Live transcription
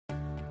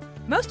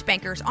Most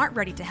bankers aren't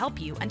ready to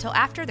help you until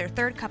after their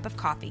third cup of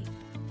coffee.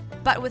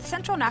 But with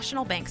Central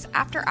National Bank's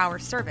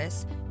after-hours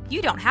service,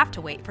 you don't have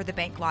to wait for the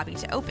bank lobby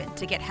to open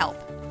to get help.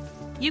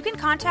 You can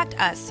contact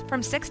us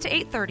from 6 to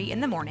 8:30 in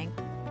the morning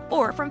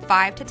or from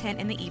 5 to 10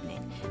 in the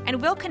evening,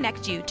 and we'll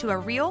connect you to a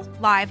real,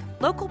 live,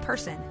 local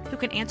person who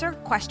can answer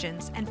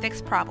questions and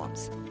fix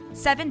problems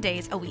 7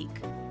 days a week.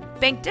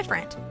 Bank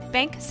different.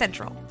 Bank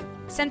Central.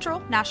 Central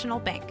National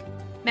Bank.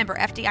 Member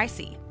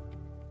FDIC.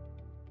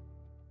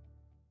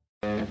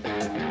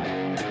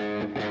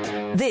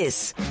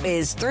 This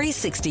is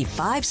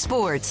 365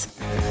 Sports.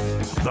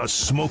 The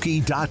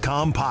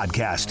Smoky.com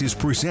podcast is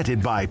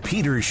presented by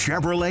Peters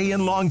Chevrolet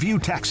in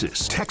Longview,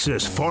 Texas.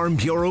 Texas Farm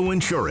Bureau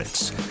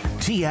Insurance.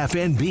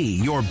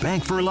 TFNB, your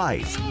bank for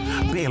life.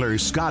 Baylor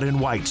Scott &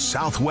 White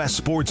Southwest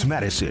Sports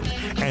Medicine.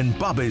 And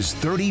Bubba's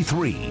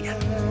 33.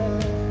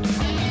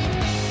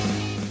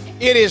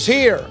 It is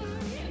here.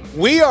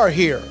 We are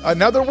here.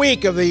 Another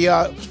week of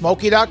the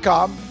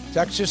Smoky.com,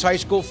 Texas High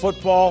School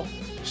Football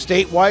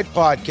statewide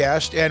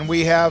podcast, and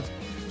we have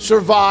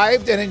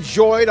survived and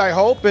enjoyed, I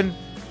hope, and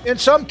in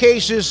some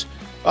cases,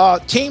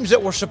 teams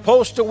that were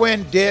supposed to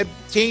win did.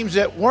 Teams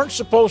that weren't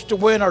supposed to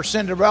win are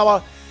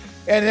Cinderella,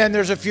 and then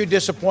there's a few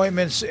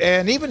disappointments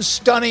and even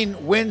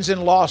stunning wins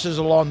and losses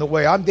along the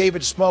way. I'm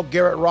David Smoke,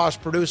 Garrett Ross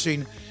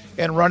producing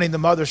and running the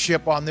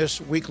mothership on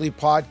this weekly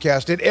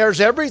podcast. It airs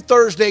every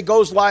Thursday,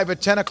 goes live at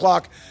 10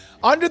 o'clock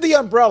under the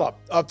umbrella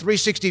of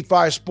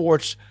 365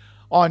 Sports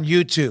on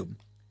YouTube.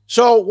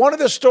 So one of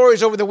the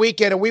stories over the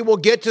weekend, and we will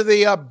get to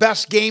the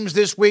best games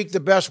this week, the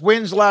best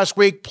wins last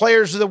week,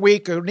 players of the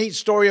week, a neat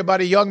story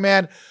about a young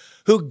man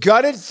who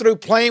gutted through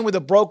playing with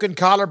a broken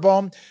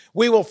collarbone.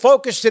 We will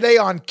focus today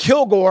on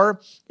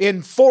Kilgore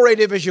in 4A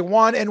Division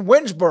 1 and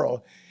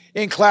Winnsboro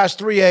in Class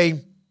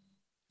 3A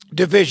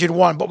Division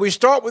 1. But we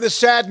start with a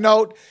sad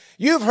note.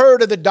 You've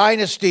heard of the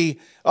dynasty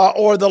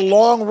or the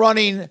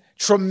long-running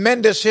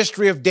tremendous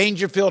history of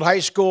Dangerfield High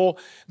School,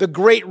 the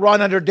great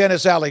run under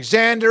Dennis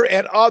Alexander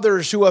and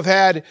others who have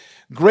had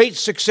great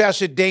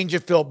success at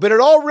Dangerfield. But it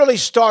all really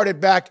started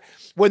back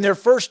when their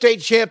first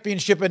state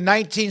championship in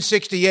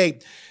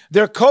 1968.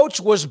 Their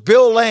coach was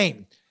Bill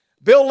Lane.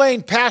 Bill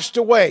Lane passed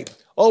away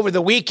over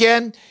the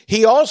weekend.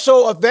 He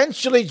also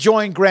eventually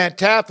joined Grant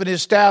Taft and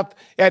his staff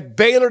at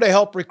Baylor to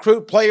help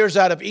recruit players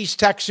out of East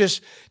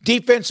Texas.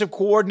 Defensive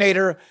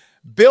coordinator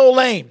Bill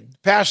Lane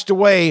passed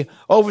away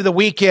over the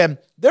weekend.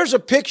 There's a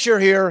picture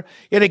here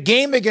in a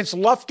game against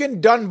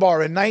Lufkin Dunbar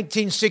in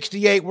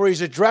 1968 where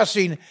he's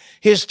addressing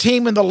his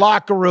team in the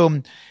locker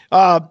room.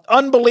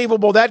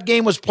 Unbelievable. That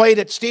game was played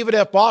at Stephen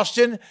F.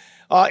 Austin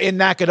in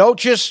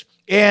Nacogdoches,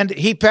 and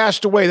he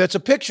passed away. That's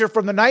a picture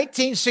from the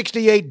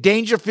 1968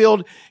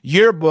 Dangerfield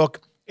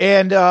yearbook,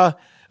 and a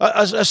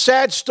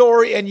sad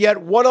story, and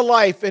yet what a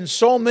life, and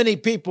so many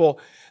people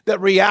that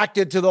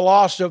reacted to the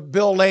loss of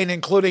Bill Lane,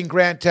 including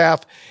Grant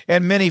Taft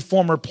and many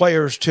former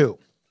players too.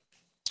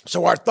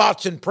 So our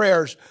thoughts and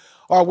prayers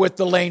are with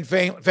the Lane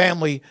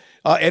family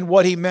and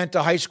what he meant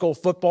to high school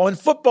football and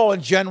football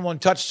in general,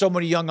 and touched so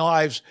many young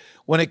lives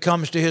when it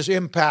comes to his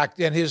impact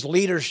and his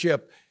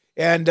leadership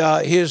and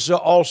his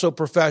also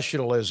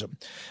professionalism.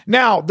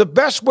 Now, the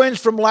best wins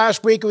from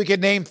last week, we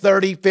could name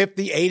 30,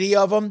 50, 80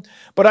 of them,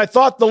 but I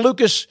thought the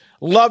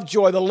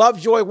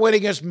Lovejoy win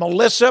against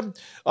Melissa.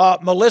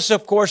 Melissa,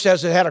 of course,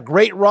 has had a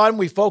great run.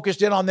 We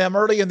focused in on them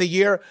early in the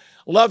year.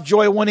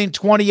 Lovejoy winning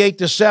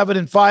 28-7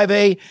 in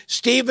 5A.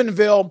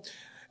 Stephenville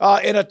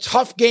in a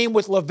tough game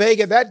with La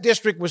Vega. That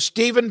district was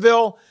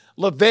Stephenville,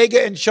 La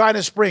Vega, and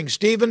China Spring.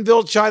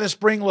 Stephenville, China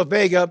Spring, La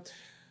Vega.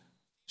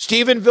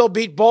 Stephenville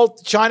beat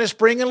both China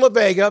Spring and La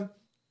Vega.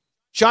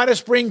 China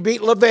Spring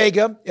beat La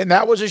Vega, and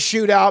that was a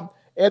shootout.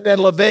 And then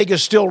La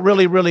Vega's still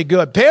really, really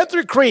good.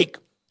 Panther Creek,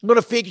 I'm going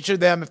to feature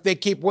them if they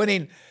keep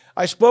winning.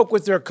 I spoke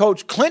with their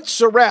coach, Clint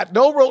Surratt.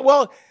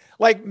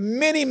 Like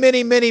many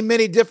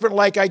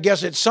different, I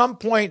guess at some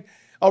point,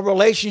 a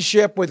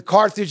relationship with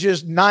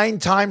Carthage's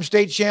 9-time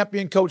state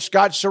champion coach,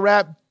 Scott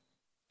Surratt.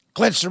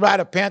 Clint Surratt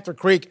of Panther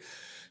Creek.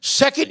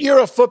 Second year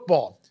of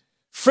football.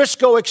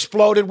 Frisco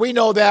exploded. We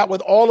know that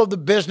with all of the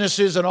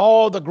businesses and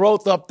all the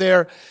growth up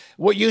there.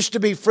 What used to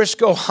be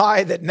Frisco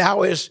High that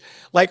now is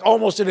like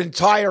almost an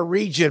entire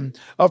region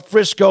of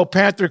Frisco.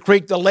 Panther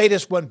Creek, the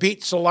latest one,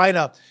 beat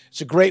Salina. It's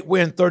a great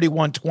win,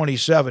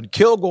 31-27.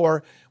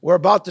 Kilgore, we're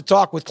about to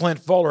talk with Clint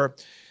Fuller.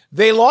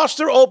 They lost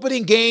their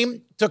opening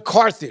game to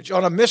Carthage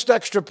on a missed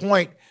extra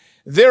point.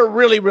 They're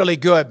really, really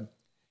good.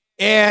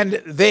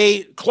 And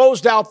they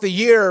closed out the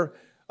year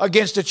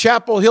against a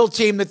Chapel Hill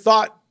team that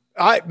thought,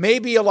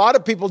 maybe a lot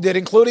of people did,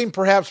 including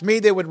perhaps me,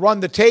 they would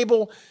run the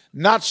table.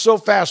 Not so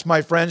fast,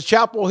 my friends.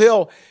 Chapel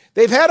Hill,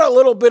 they've had a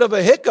little bit of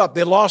a hiccup.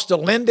 They lost to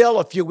Lindale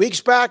a few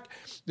weeks back.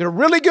 They're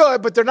really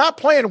good, but they're not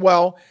playing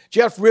well.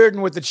 Jeff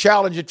Reardon with the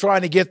challenge of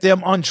trying to get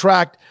them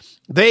untracked.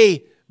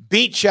 They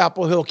beat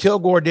Chapel Hill.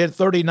 Kilgore did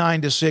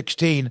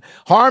 39-16.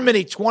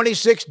 Harmony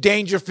 26,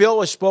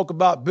 Dangerfield. I spoke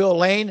about Bill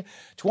Lane.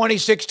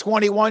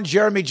 26-21.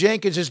 Jeremy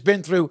Jenkins has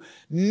been through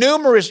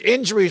numerous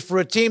injuries for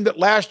a team that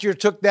last year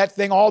took that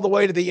thing all the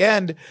way to the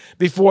end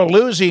before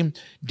losing.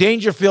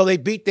 Dangerfield, they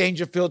beat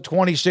Dangerfield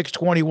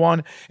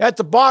 26-21. At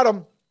the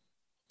bottom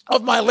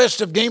of my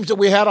list of games that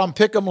we had on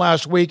Pick'em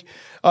last week,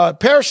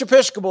 Parish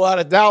Episcopal out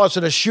of Dallas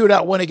in a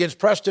shootout win against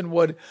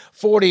Prestonwood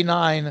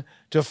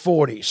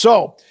 49-40.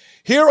 So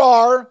here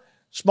are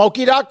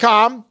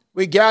Smoky.com.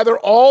 We gather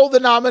all the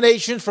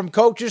nominations from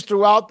coaches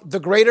throughout the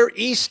greater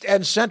East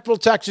and Central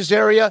Texas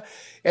area,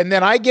 and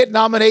then I get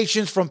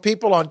nominations from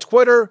people on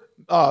Twitter,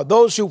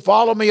 those who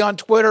follow me on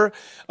Twitter,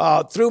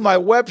 through my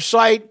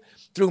website,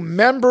 through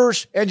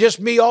members, and just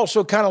me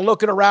also kind of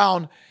looking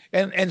around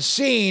and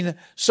seeing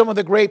some of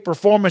the great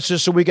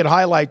performances so we can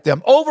highlight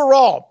them.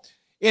 Overall,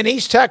 in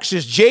East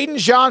Texas, Jaden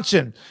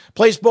Johnson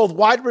plays both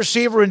wide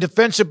receiver and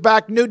defensive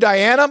back. New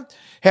Diana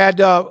had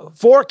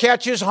 4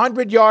 catches,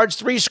 100 yards,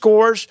 3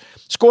 scores,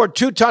 scored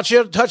 2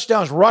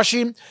 touchdowns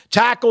rushing,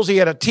 tackles. He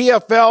had a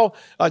TFL,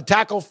 a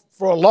tackle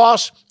for a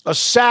loss, a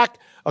sack,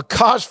 a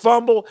caused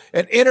fumble,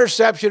 an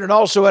interception, and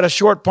also had a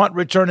short punt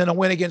return in a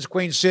win against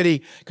Queen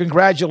City.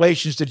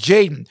 Congratulations to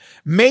Jaden.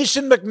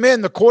 Mason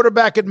McMinn, the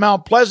quarterback at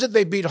Mount Pleasant,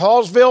 they beat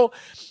Hallsville,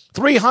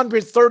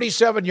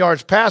 337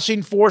 yards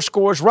passing, 4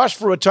 scores, rushed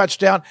for a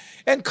touchdown,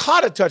 and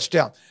caught a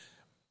touchdown.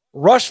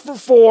 Rushed for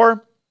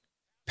 4,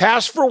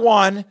 passed for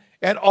 1,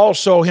 and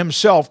also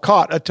himself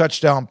caught a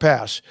touchdown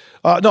pass.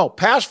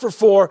 Passed for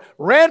 4,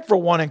 ran for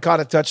 1, and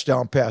caught a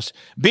touchdown pass.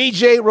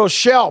 B.J.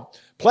 Rochelle,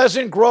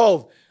 Pleasant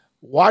Grove,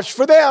 watch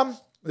for them.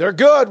 They're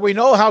good. We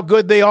know how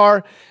good they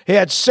are. He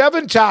had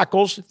 7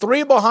 tackles,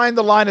 3 behind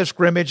the line of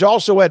scrimmage,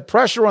 also had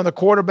pressure on the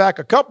quarterback,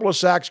 a couple of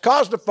sacks,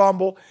 caused a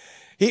fumble.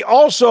 He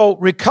also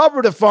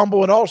recovered a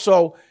fumble and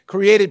also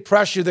created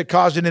pressure that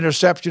caused an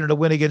interception in a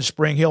win against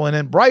Spring Hill. And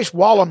then Bryce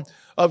Wallum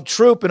of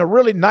Troop in a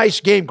really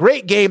nice game,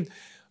 great game,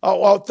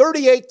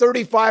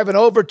 38-35 in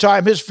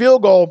overtime. His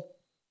field goal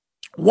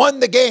won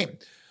the game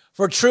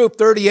for Troop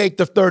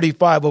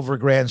 38-35 over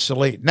Grand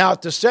Saline. Now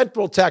to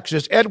Central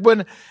Texas,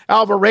 Edwin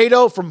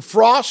Alvarado from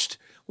Frost.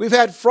 We've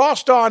had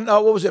Frost on,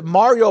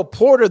 Mario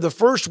Porter the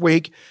first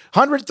week,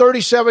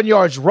 137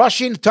 yards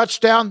rushing,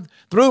 touchdown,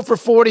 threw for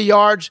 40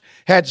 yards,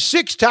 had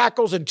 6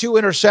 tackles and 2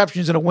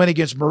 interceptions in a win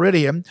against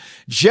Meridian.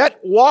 Jet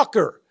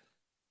Walker,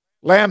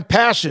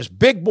 Lampasas,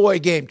 big boy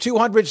game,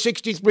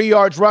 263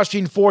 yards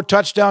rushing, 4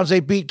 touchdowns. They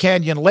beat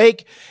Canyon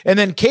Lake. And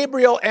then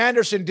Gabriel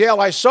Anderson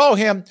Dale, I saw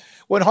him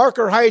when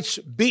Harker Heights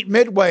beat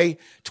Midway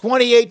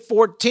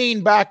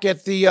 28-14 back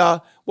at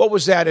the,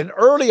 in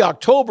early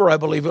October, I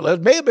believe it was.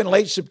 It may have been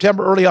late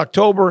September, early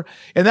October.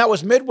 And that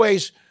was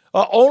Midway's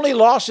only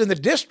loss in the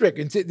district.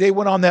 And they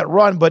went on that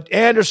run. But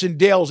Anderson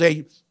Dale's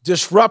a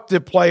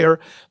disruptive player,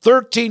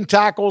 13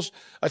 tackles,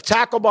 a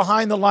tackle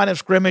behind the line of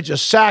scrimmage, a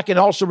sack, and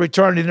also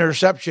returned an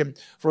interception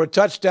for a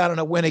touchdown and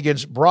a win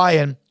against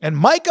Bryan. And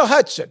Micah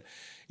Hudson,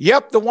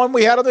 the one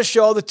we had on the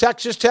show, the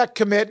Texas Tech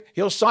commit.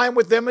 He'll sign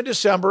with them in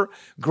December.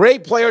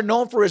 Great player,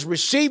 known for his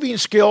receiving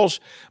skills,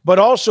 but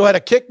also had a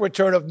kick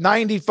return of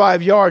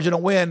 95 yards in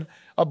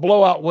a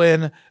blowout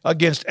win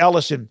against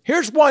Ellison.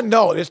 Here's one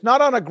note. It's not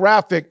on a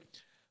graphic,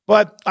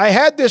 but I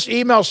had this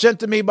email sent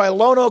to me by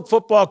Lone Oak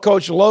football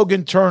coach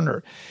Logan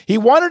Turner. He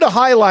wanted to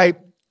highlight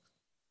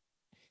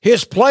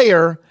his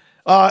player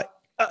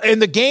in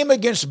the game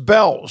against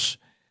Bells.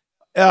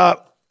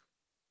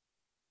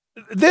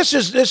 This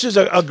is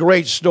a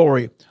great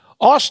story.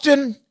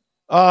 Austin,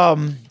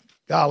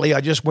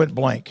 I just went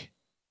blank.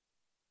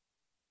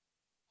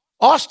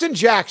 Austin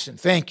Jackson,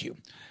 thank you.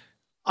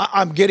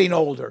 I'm getting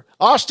older.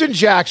 Austin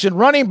Jackson,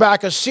 running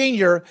back, a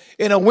senior,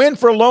 in a win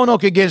for Lone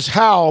Oak against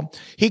Howell.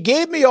 He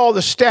gave me all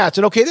the stats.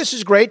 And, this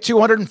is great.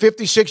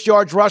 256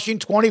 yards rushing,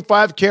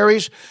 25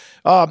 carries,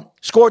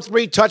 scored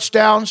 3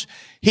 touchdowns.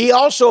 He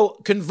also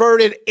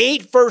converted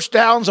 8 first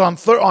downs on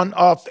 4th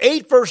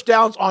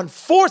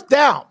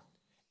down.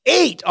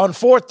 8 on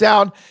 4th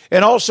down,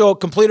 and also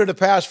completed a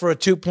pass for a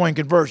 2-point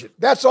conversion.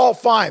 That's all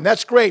fine.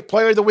 That's great.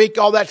 Player of the week,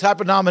 all that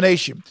type of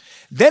nomination.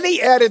 Then he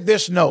added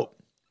this note.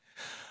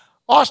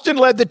 Austin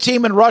led the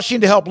team in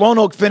rushing to help Lone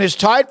Oak finish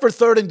tied for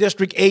 3rd in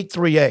District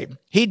 8-3A.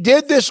 He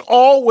did this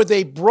all with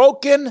a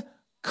broken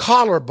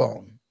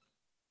collarbone.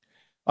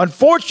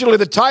 Unfortunately,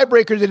 the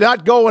tiebreaker did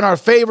not go in our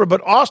favor,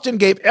 but Austin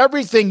gave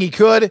everything he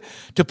could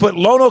to put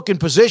Lone Oak in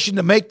position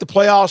to make the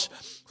playoffs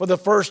for the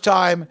first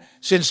time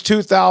since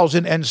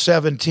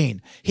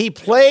 2017. He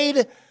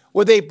played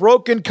with a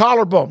broken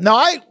collarbone. Now,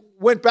 I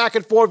went back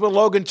and forth with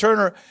Logan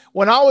Turner.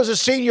 When I was a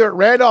senior at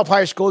Randolph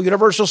High School,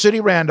 Universal City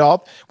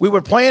Randolph, we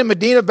were playing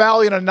Medina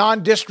Valley in a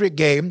non-district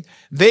game.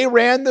 They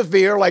ran the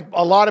veer like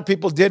a lot of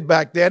people did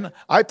back then.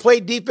 I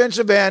played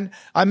defensive end.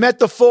 I met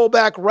the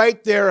fullback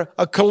right there,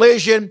 a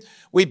collision.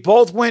 We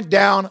both went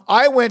down.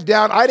 I went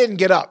down. I didn't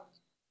get up.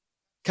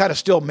 Kind of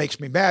still makes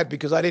me mad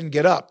because I didn't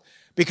get up.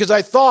 Because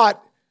I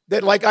thought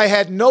that I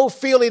had no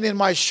feeling in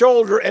my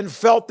shoulder and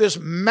felt this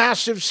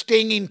massive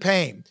stinging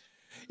pain.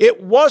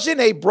 It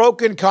wasn't a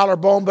broken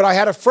collarbone, but I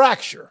had a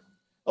fracture.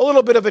 a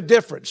little bit of a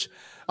difference.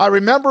 I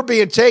remember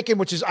being taken,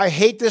 which is, I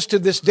hate this to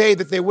this day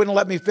that they wouldn't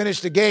let me finish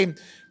the game,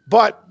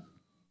 but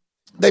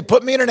they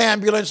put me in an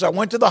ambulance. I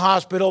went to the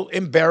hospital.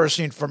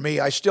 Embarrassing for me.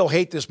 I still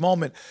hate this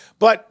moment.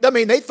 But, I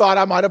mean, they thought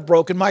I might have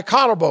broken my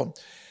collarbone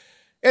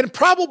and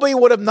probably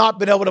would have not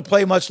been able to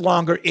play much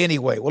longer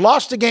anyway. We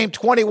lost the game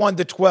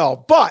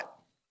 21-12, but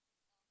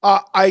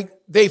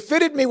they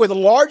fitted me with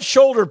large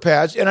shoulder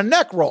pads and a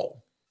neck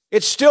roll.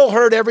 It still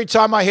hurt every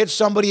time I hit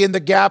somebody in the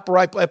gap, or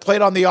I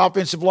played on the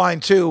offensive line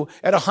too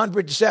at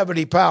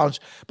 170 pounds.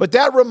 But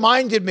that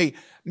reminded me,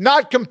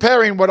 not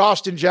comparing what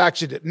Austin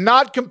Jackson did,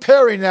 not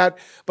comparing that,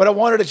 but I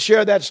wanted to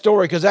share that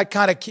story because that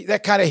kind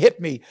of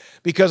hit me,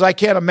 because I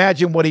can't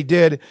imagine what he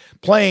did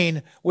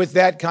playing with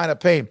that kind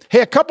of pain.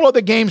 Hey, a couple other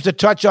games to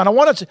touch on.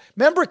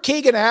 Remember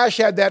Keegan Ash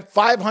had that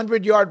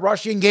 500-yard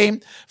rushing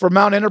game for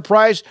Mount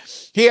Enterprise?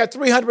 He had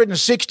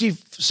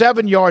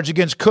 367 yards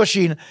against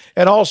Cushing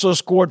and also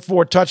scored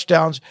 4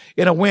 touchdowns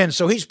in a win.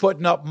 So he's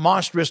putting up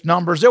monstrous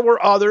numbers. There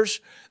were others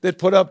that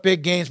put up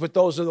big games, but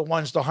those are the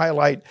ones to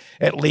highlight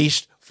at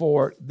least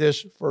for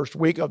this first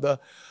week of the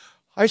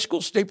high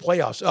school state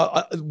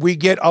playoffs. We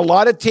get a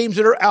lot of teams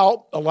that are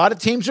out. A lot of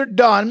teams are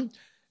done.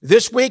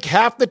 This week,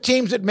 half the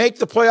teams that make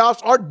the playoffs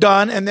are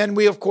done. And then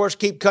we, of course,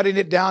 keep cutting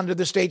it down to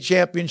the state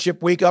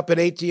championship week up at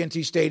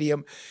AT&T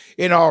Stadium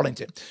in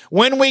Arlington.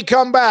 When we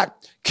come back,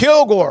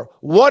 Kilgore,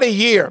 what a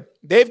year.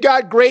 They've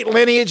got great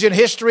lineage and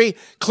history.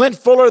 Clint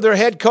Fuller, their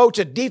head coach,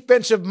 a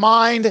defensive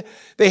mind.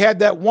 They had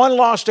that one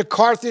loss to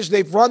Carthage.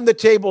 They've run the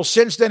table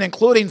since then,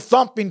 including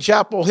thumping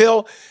Chapel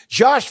Hill.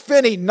 Josh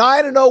Finney,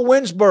 9-0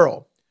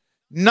 Winnsboro.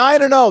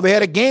 9-0. They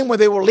had a game where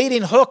they were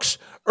leading Hooks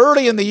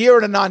early in the year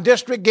in a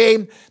non-district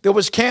game that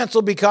was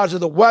canceled because of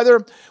the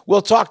weather.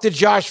 We'll talk to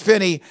Josh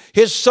Finney.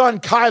 His son,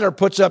 Kyler,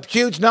 puts up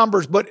huge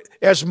numbers, but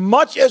as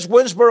much as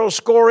Winnsboro's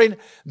scoring,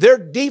 their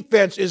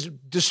defense is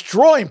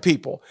destroying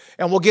people.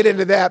 And we'll get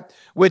into that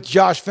with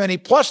Josh Finney,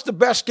 plus the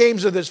best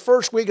games of this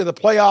first week of the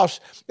playoffs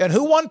and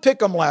who won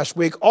Pick'em last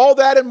week. All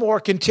that and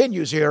more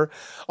continues here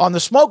on the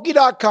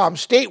Smoky.com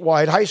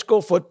statewide high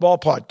school football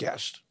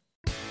podcast.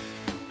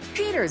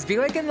 Peters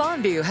Buick in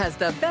Longview has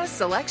the best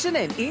selection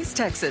in East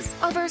Texas.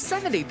 Over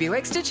 70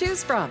 Buicks to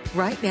choose from.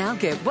 Right now,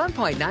 get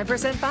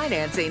 1.9%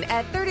 financing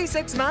at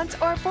 36 months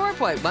or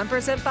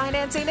 4.1%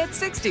 financing at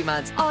 60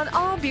 months on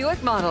all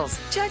Buick models.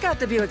 Check out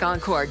the Buick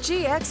Encore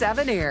GX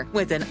Avenir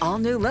with an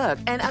all-new look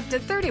and up to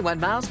 31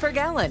 miles per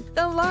gallon.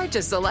 The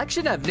largest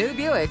selection of new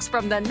Buicks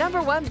from the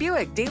 #1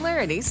 Buick dealer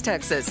in East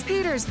Texas.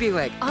 Peters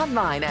Buick.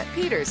 Online at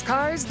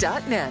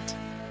peterscars.net.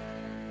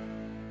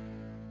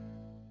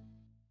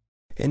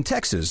 In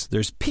Texas,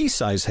 there's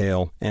pea-size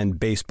hail and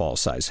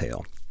baseball-size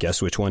hail.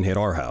 Guess which one hit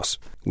our house?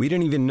 We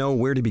didn't even know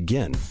where to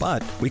begin,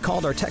 but we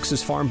called our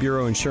Texas Farm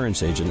Bureau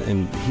insurance agent,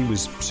 and he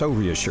was so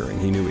reassuring.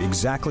 He knew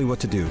exactly what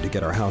to do to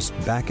get our house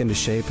back into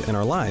shape and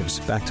our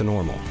lives back to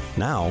normal.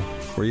 Now,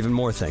 we're even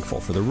more thankful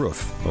for the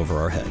roof over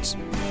our heads.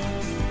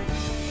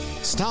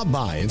 Stop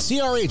by and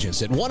see our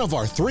agents at one of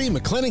our 3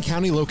 McLennan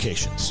County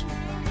locations.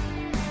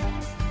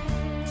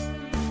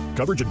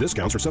 Coverage and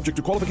discounts are subject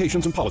to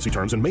qualifications and policy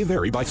terms and may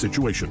vary by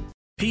situation.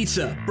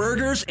 Pizza,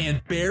 burgers, and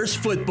Bears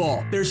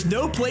football. There's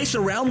no place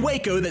around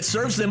Waco that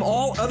serves them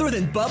all other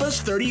than Bubba's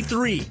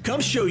 33.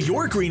 Come show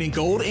your green and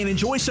gold and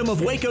enjoy some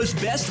of Waco's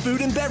best food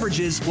and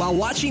beverages while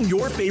watching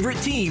your favorite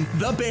team,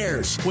 the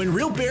Bears. When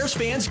real Bears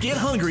fans get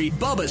hungry,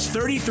 Bubba's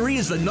 33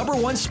 is the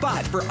 #1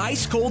 spot for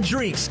ice-cold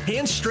drinks,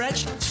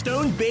 hand-stretched,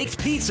 stone-baked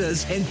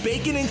pizzas, and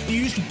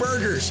bacon-infused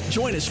burgers.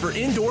 Join us for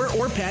indoor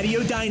or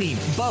patio dining.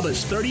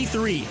 Bubba's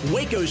 33,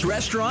 Waco's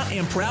restaurant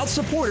and proud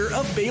supporter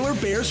of Baylor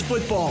Bears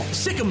football.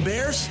 Sick 'em,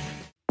 Bears.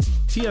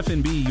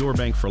 TFNB Your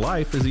Bank for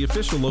Life is the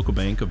official local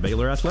bank of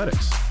Baylor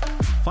Athletics.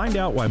 Find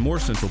out why more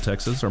Central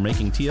Texas are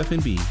making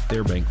TFNB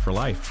their bank for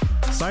life.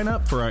 Sign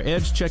up for our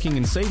Edge checking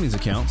and savings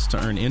accounts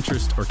to earn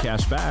interest or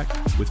cash back.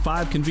 With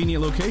 5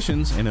 convenient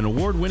locations and an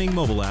award-winning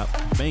mobile app,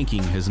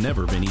 banking has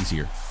never been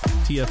easier.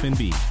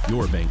 TFNB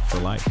Your Bank for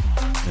Life.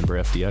 Member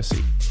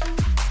FDIC.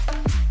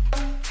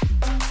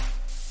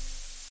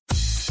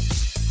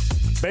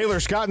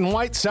 Baylor Scott and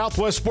White,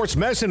 Southwest Sports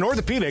Medicine and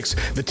Orthopedics,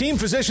 the team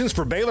physicians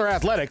for Baylor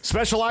Athletics,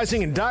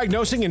 specializing in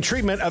diagnosing and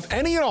treatment of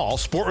any and all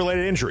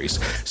sport-related injuries.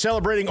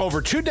 Celebrating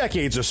over 2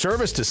 decades of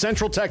service to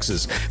Central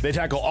Texas, they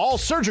tackle all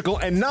surgical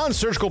and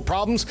non-surgical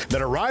problems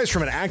that arise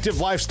from an active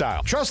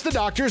lifestyle. Trust the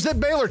doctors that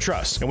Baylor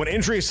trusts. And when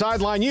injuries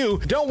sideline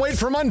you, don't wait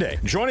for Monday.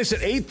 Join us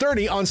at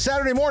 8:30 on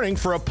Saturday morning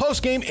for a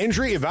post-game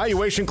injury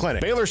evaluation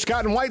clinic. Baylor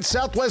Scott and White,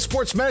 Southwest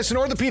Sports Medicine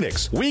and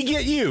Orthopedics. We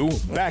get you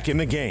back in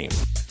the game.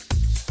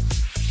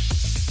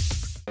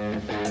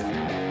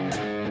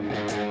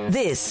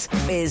 This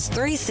is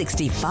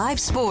 365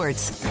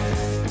 Sports.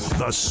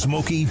 The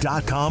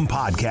Smoky.com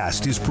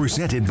podcast is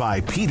presented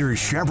by Peters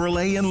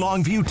Chevrolet in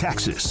Longview,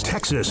 Texas.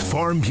 Texas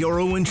Farm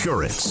Bureau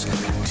Insurance.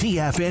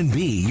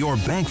 TFNB, your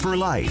bank for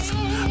life.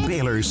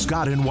 Baylor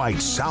Scott and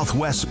White,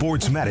 Southwest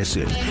Sports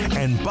Medicine.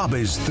 And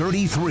Bubba's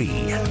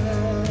 33.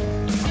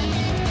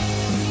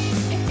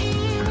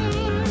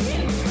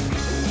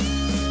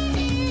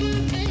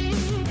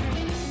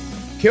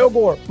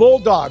 Kilgore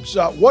Bulldogs,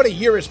 what a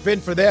year it's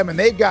been for them, and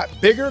they've got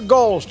bigger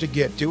goals to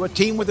get to. A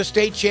team with a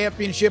state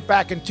championship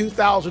back in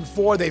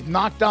 2004. They've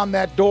knocked on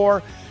that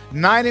door.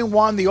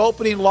 9-1, the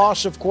opening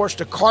loss, of course,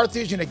 to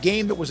Carthage in a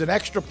game that was an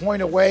extra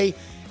point away,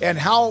 and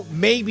how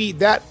maybe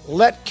that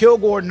let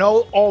Kilgore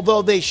know,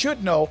 although they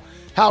should know,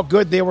 how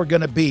good they were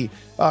going to be.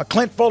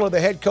 Clint Fuller,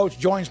 the head coach,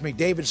 joins me,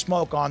 David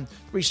Smoke, on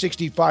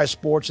 365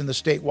 Sports and the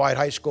statewide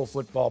high school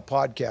football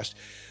podcast.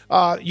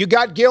 You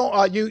got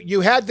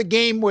you had the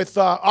game with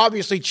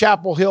obviously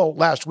Chapel Hill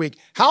last week.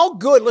 How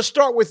good? Let's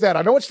start with that.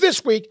 I know it's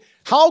this week.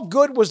 How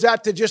good was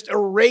that to just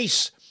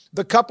erase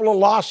the couple of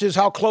losses?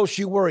 How close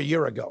you were a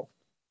year ago?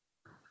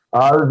 It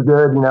was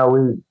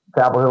good.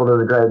 Chapel Hill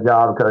does a great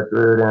job. Coach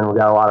Reardon, we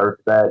got a lot of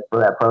respect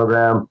for that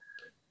program.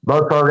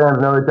 Both programs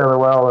know each other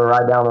well. They're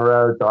right down the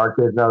road, so our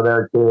kids know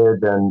their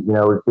kids. And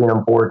we've seen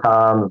them 4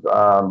 times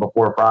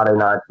before Friday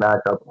night's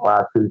matchup the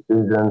last 2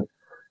 seasons.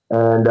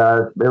 And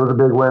it was a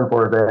big win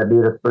for us. They had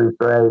beat us 3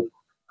 straight.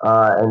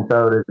 And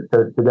so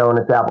to go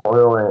into Chapel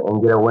Hill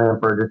and get a win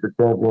for just a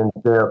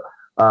championship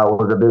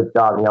was a big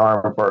shot in the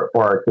arm for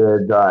our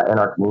kids and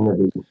our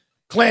community.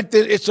 Clint,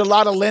 it's a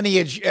lot of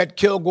lineage at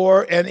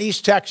Kilgore and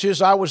East Texas.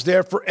 I was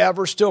there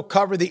forever, still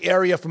cover the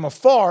area from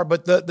afar.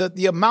 But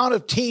the amount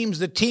of teams,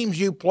 the teams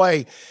you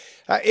play,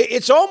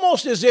 it's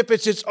almost as if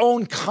it's its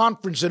own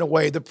conference in a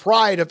way, the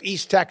pride of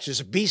East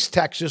Texas, Beast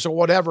Texas, or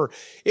whatever.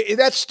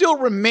 That still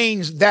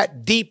remains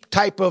that deep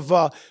type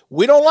of,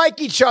 we don't like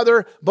each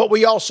other, but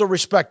we also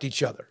respect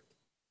each other.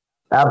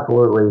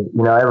 Absolutely.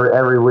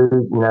 Every week,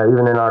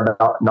 even in our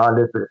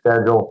non-district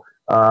schedule,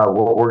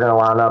 we're going to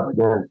line up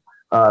against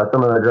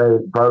some of the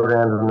great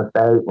programs in the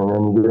state, and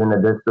then you get in the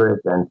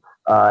district, and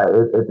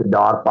it's a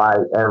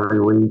dogfight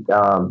every week,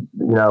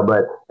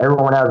 but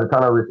everyone has a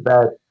ton of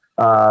respect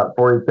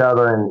for each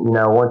other. And,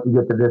 once you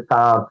get to this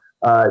time,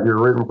 you're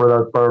rooting for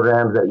those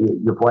programs that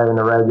you play in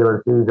the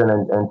regular season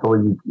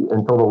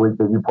until the week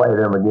that you play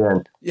them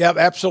again. Yeah,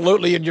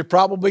 absolutely. And you're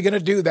probably going to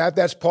do that.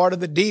 That's part of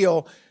the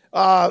deal.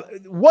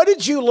 What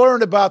did you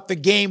learn about the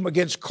game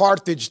against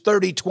Carthage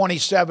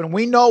 30-27?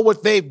 We know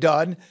what they've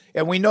done,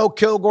 and we know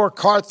Kilgore,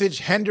 Carthage,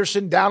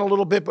 Henderson down a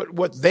little bit, but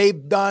what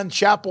they've done,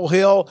 Chapel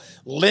Hill,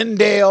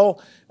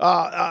 Lindale,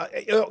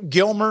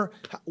 Gilmer.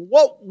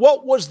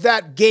 What was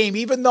that game,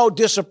 even though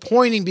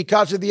disappointing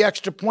because of the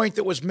extra point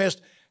that was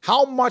missed?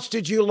 How much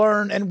did you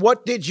learn, and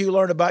what did you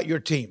learn about your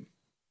team?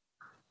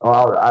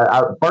 Well,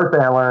 first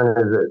thing I learned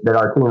is that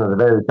our team was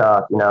very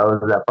tough. It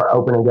was that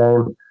opening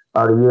game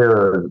of the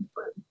year.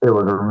 It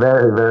was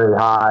very, very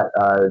hot.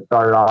 It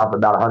started off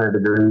about 100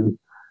 degrees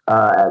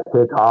at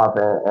kickoff,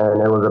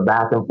 and it was a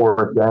back and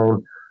forth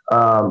game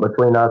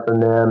between us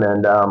and them.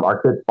 And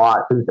our kids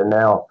fought tooth and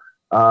nail,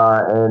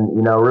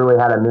 and really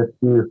had a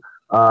miscue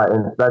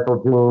in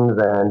special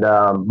teams. And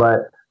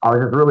but I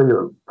was just really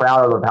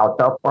proud of how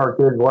tough our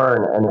kids were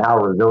and how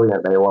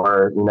resilient they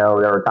were.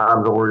 There were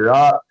times where we were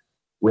up,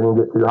 we didn't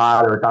get too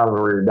high. There were times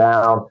where we were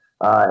down,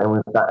 and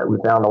we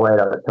found a way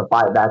to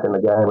fight back in the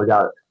game. We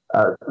got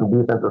some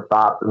defensive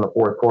stops in the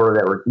fourth quarter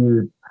that were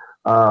huge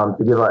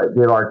to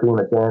give our team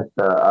a chance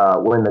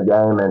to win the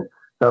game. And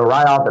so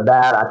right off the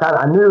bat,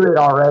 I knew it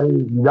already.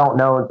 You don't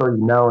know until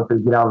you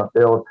get on the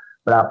field.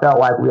 But I felt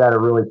like we had a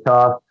really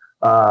tough,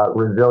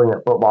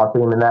 resilient football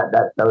team, and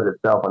that showed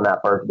itself in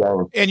that first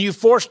game. And you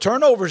forced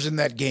turnovers in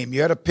that game.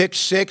 You had a pick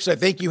 6. I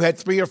think you had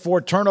 3 or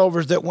 4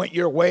 turnovers that went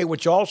your way,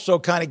 which also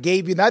kind of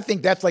gave you, and I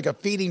think that's like a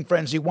feeding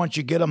frenzy once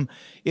you get them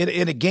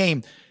in a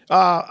game.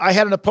 I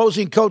had an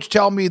opposing coach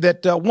tell me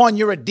that, one,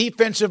 you're a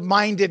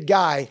defensive-minded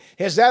guy.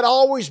 Has that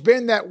always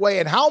been that way?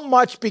 And how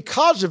much,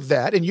 because of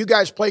that, and you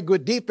guys play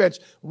good defense,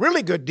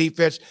 really good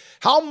defense,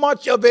 how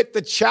much of it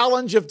the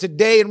challenge of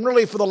today and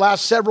really for the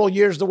last several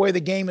years the way the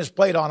game is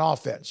played on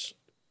offense?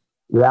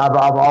 Yeah, I've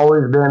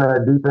always been a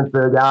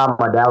defensive guy.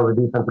 My dad was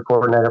a defensive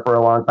coordinator for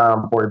a long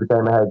time before he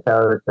became a head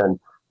coach. And,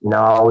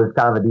 I was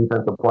kind of a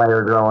defensive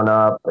player growing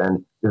up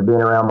and just being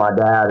around my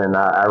dad. And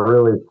I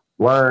really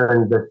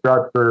learned the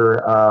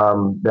structure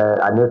that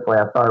initially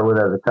I started with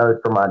as a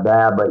coach from my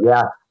dad. But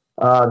yeah,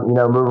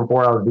 moving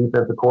forward, I was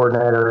defensive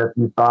coordinator at a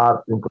few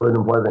stops,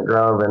 including Pleasant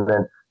Grove, and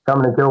then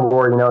coming to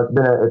Kilgore.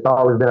 It's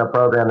always been a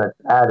program that's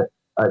had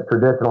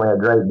traditionally a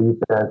great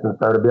defense, and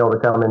so to be able to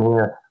come in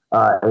here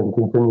and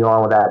continue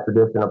on with that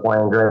tradition of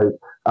playing great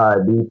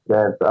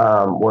defense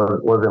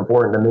was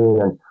important to me.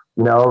 And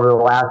over the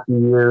last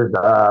few years,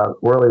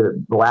 really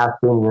the last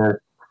 10 years.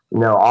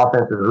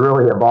 Offense has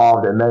really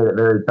evolved and made it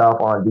very tough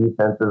on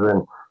defenses,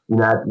 and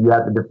you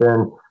have to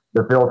defend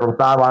the field from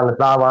sideline to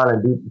sideline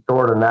and deep to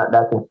short, and that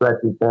can stretch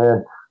you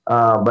thin.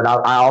 But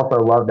I also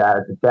love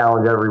that. It's a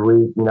challenge every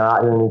week.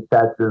 Out here in East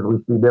Texas, we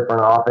see different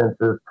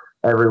offenses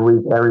every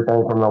week,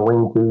 everything from the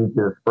wing tee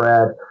to the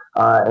spread,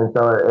 and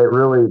so it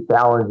really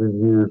challenges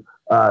you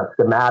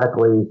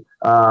schematically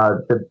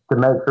to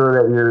make sure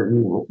that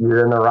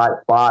you're in the right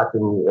spots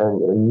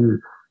and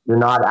you're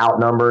not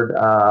outnumbered,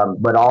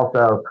 but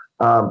also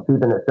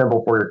keeping it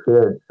simple for your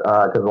kids,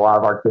 because a lot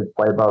of our kids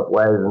play both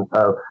ways. And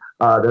so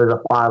there's a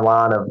fine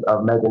line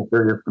of making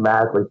sure you're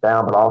schematically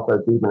sound, but also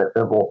keeping it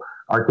simple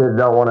our kids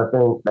don't want to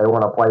think. They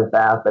want to play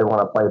fast. They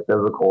want to play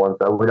physical. And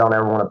so we don't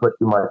ever want to put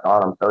too much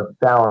on them. So it's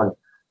a challenge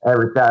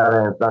every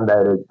Saturday and Sunday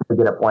to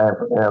get a plan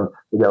for them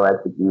to go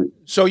execute.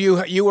 So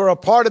you were a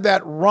part of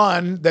that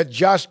run that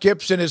Josh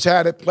Gibson has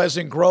had at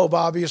Pleasant Grove.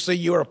 Obviously,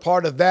 you were a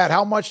part of that.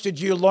 How much did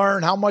you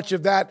learn? How much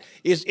of that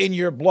is in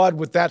your blood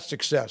with that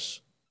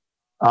success?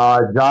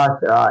 Josh,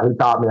 he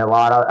taught me a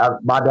lot.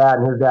 My dad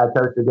and his dad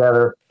coached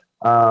together,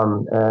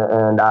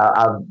 and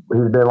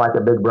he's been like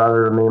a big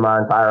brother to me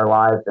my entire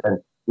life. And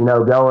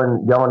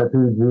going to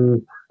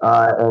PG,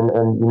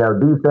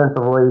 and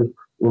defensively,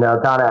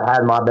 kind of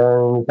had my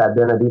bearings. I'd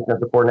been a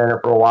defensive coordinator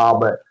for a while,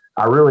 but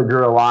I really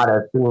grew a lot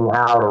of seeing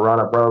how to run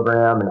a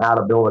program and how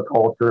to build a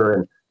culture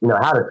and,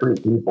 how to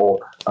treat people.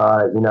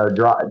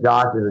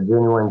 Josh is a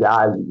genuine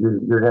guy.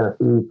 You're going to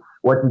see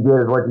what you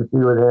get is what you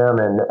see with him.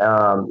 And,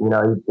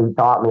 he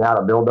taught me how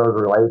to build those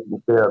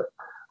relationships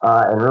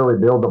and really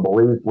build the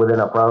belief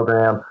within a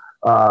program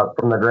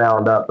from the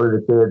ground up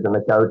through the kids and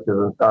the coaches.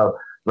 And so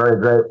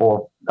very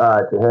grateful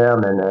to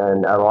him.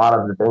 And a lot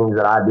of the things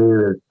that I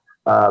do is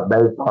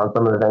based on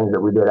some of the things that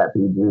we did at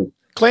PG.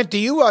 Clint, do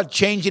you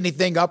change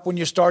anything up when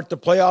you start the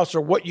playoffs, or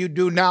what you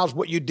do now is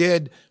what you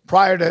did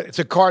prior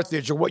to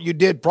Carthage or what you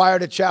did prior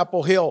to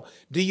Chapel Hill?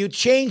 Do you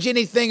change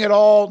anything at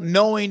all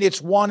knowing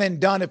it's one and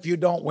done if you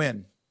don't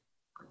win?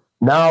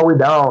 No, we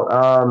don't.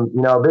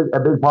 A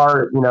big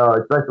part,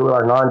 especially with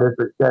our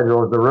non-district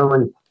schedule, is to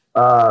really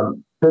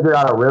figure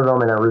out a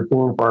rhythm and a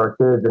routine for our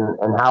kids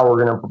and how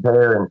we're going to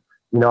prepare. And,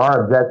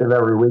 our objective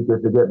every week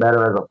is to get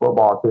better as a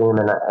football team.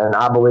 And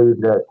I believe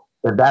that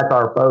if that's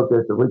our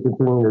focus, if we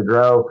continue to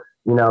grow,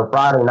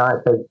 Friday night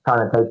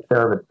kind of takes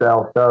care of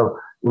itself. So,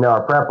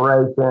 our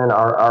preparation,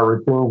 our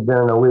routines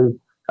during the week,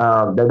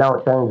 they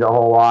don't change a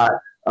whole lot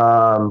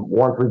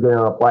once we get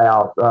into the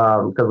playoffs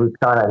because we've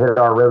kind of hit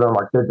our rhythm.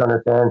 Our kids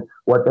understand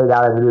what they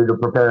got to do to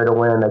prepare to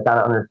win. They kind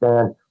of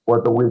understand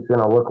what the week's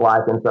going to look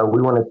like. And so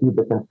we want to keep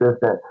it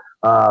consistent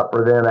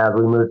for them as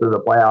we move through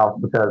the playoffs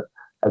because,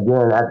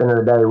 again, at the end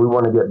of the day, we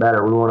want to get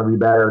better. We want to be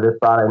better this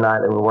Friday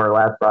night than we were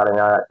last Friday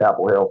night at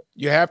Chapel Hill.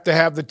 You have to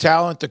have the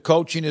talent, the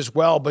coaching as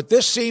well. But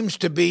this seems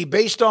to be,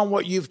 based on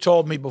what you've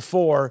told me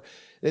before,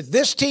 that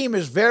this team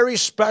is very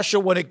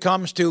special when it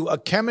comes to a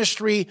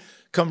chemistry,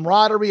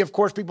 camaraderie. Of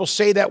course, people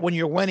say that when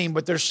you're winning,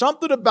 but there's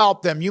something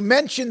about them. You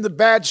mentioned the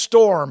bad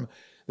storm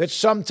that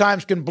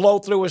sometimes can blow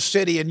through a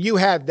city, and you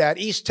had that.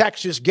 East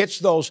Texas gets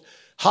those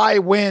high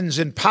winds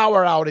and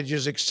power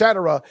outages, et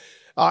cetera.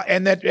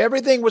 And that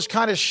everything was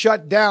kind of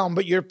shut down.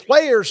 But your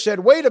players said,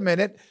 wait a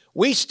minute,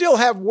 we still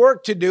have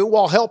work to do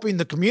while helping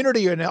the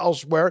community and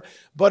elsewhere.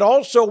 But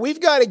also, we've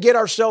got to get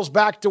ourselves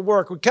back to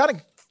work. We kind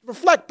of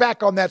reflect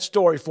back on that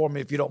story for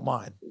me, if you don't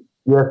mind.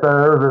 Yes,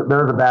 sir.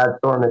 There was a bad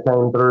storm that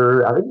came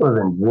through. I think it was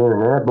in June,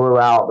 and it blew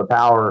out the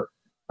power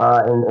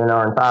in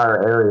our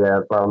entire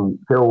area from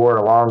Kilgore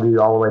to Longview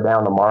all the way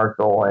down to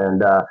Marshall.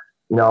 And, a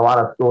lot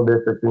of school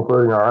districts,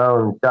 including our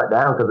own, shut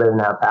down because they didn't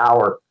have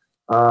power.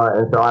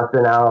 And so I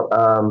sent out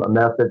a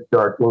message to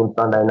our team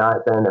Sunday night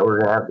saying that we're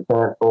going to have to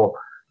cancel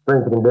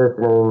strength and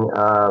conditioning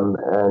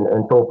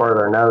until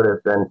further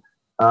notice. And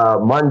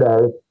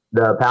Monday,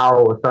 the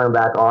power was turned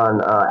back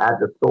on at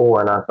the school,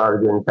 and I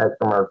started getting texts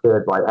from our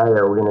kids like, hey,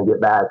 are we going to get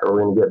back? Are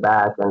we going to get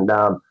back? And,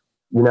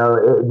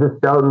 it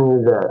just showed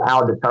me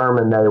how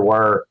determined they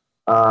were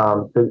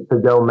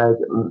to go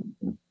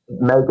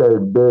make a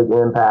big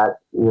impact.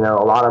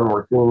 A lot of them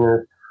were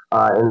seniors.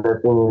 In their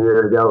senior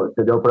year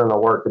to go put in the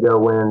work, to go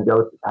win,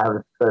 go have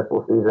a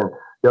successful season,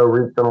 go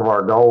reach some of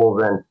our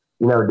goals. And,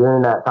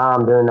 during that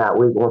time, during that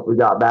week, once we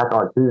got back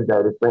on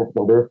Tuesday to strength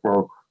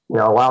conditioning,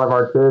 a lot of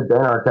our kids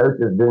and our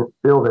coaches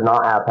still did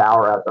not have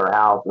power at their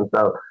house. And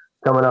so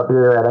coming up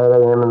here at 8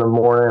 a.m. in the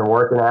morning and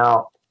working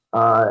out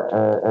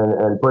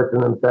and pushing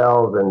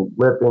themselves and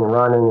lifting,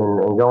 running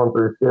and going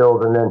through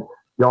skills and then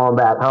going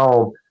back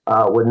home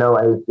with no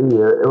AC,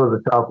 it was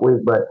a tough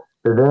week, but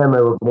to them,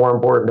 it was more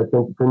important to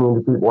continue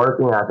to keep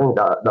working. I think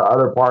the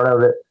other part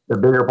of it, the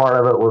bigger part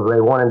of it, was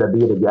they wanted to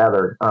be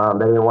together.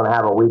 They didn't want to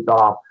have a week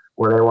off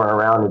where they weren't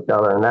around each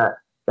other. And that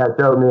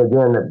showed me,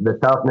 again, the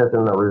toughness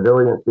and the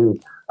resiliency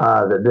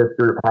that this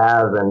group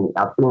has. And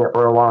I've seen it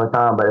for a long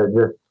time, but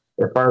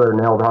it further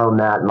nailed home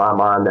that in my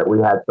mind that we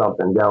had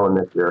something going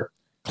this year.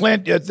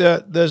 Clint,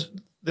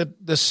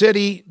 the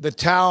city, the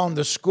town,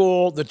 the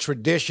school, the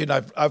tradition.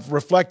 I've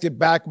reflected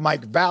back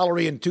Mike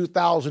Valerie in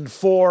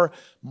 2004,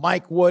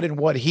 Mike Wood and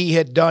what he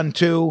had done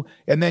too,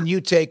 and then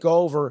you take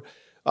over.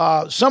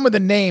 Some of the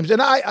names,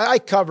 and I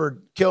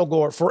covered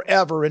Kilgore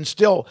forever, and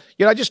still,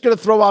 I'm just going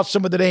to throw out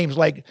some of the names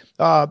like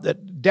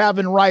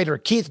Davin Ryder,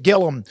 Keith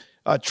Gillum,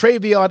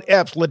 Travion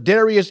Epps,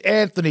 Ladarius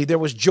Anthony. There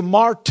was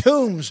Jamar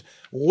Toombs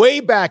way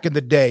back in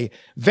the day.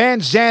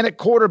 Van Zandt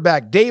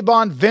quarterback,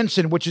 Davon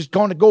Vincent, which is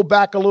going to go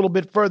back a little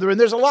bit further. And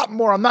there's a lot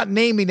more. I'm not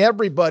naming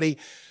everybody,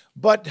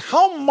 but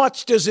how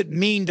much does it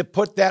mean to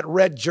put that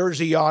red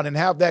jersey on and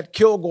have that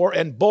Kilgore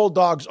and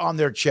Bulldogs on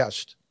their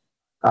chest?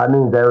 It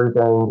means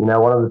everything.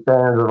 One of the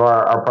standards of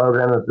our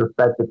program is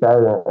respect the K,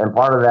 and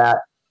part of that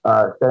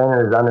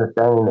standard is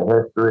understanding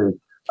the history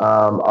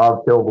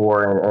of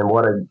Kilgore and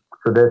what a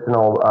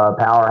traditional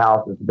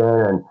powerhouse it's been,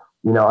 and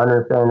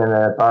understanding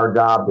that it's our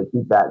job to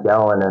keep that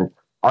going. And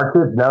our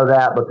kids know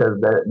that because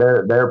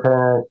their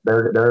parents,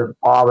 their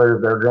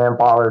fathers, their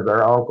grandfathers,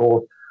 their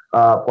uncles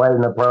played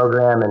in the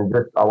program, and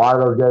just a lot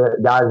of those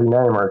guys you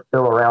name are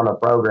still around the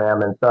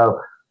program. And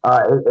so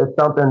it's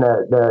something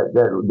that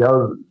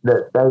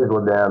stays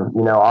with them.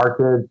 Our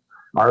kids,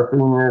 our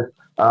seniors,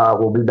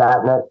 will be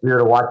back next year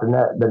to watch the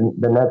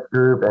next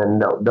group,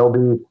 and they'll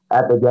be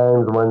at the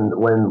games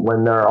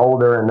when they're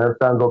older, and their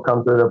sons will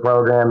come through the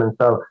program. And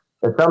so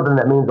it's something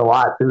that means a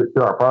lot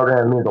to our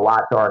program. It means a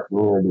lot to our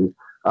community,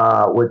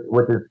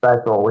 which is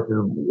special, which is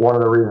one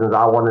of the reasons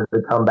I wanted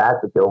to come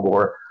back to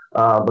Kilgore,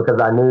 because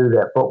I knew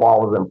that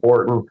football was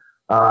important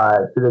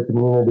to the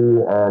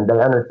community, and they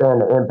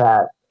understand the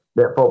impact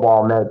that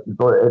football makes.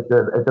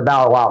 It's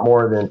about a lot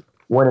more than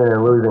winning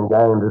and losing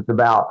games. It's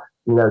about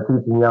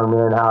teaching young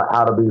men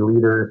how to be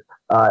leaders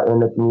in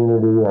the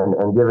community,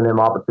 and giving them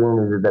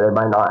opportunities that they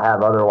might not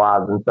have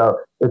otherwise. And so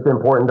it's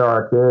important to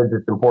our kids.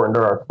 It's important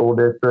to our school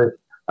district.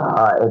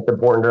 It's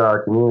important to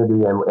our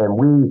community, and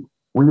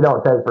we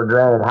don't take for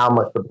granted how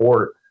much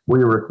support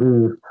we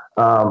receive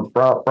from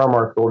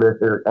our school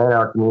district and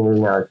our community.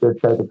 And our kids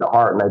take it to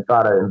heart, and they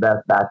try to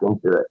invest back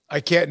into it. I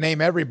can't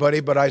name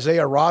everybody, but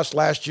Isaiah Ross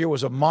last year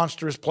was a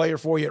monstrous player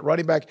for you at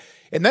running back.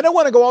 And then I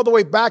want to go all the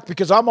way back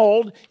because I'm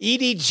old.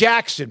 E.D.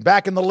 Jackson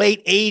back in the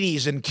late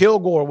 80s in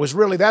Kilgore was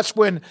really, that's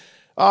when,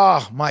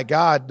 oh my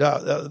God,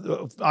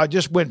 I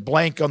just went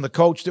blank on the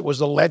coach that was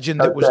the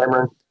legend. That was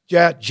Cameron.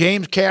 Yeah,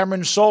 James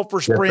Cameron,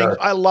 Sulphur Springs. Yes,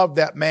 I love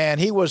that man.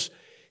 He was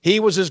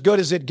as good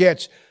as it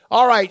gets.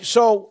 All right,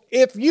 so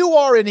if you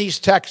are in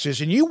East Texas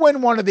and you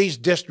win one of these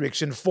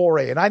districts in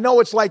 4A, and I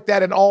know it's like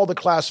that in all the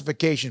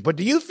classifications, but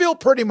do you feel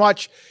pretty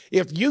much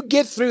if you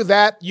get through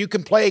that, you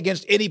can play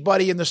against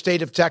anybody in the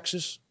state of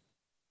Texas?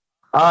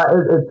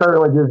 It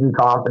certainly gives you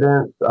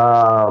confidence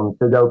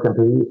to go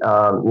compete.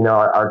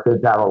 Our kids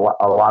have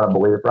a lot of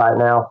belief right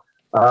now.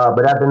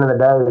 But at the end of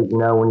the day,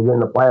 when you get in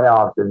the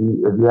playoffs, if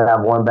you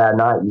have one bad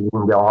night, you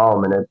can go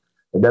home, and it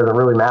doesn't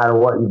really matter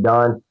what you've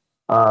done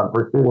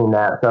preceding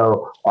that.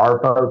 So our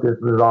focus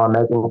is on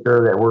making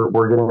sure that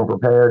we're getting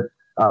prepared,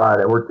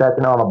 that we're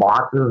checking all the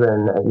boxes,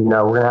 and we're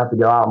going to have to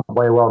go out and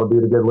play well to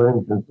beat a good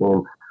Livingston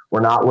team.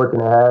 We're not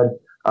looking ahead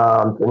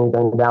to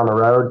anything down the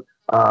road.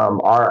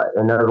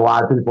 And there's a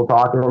lot of people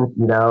talking,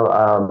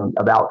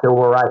 about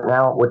Kilgore right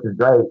now, which is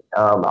great.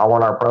 I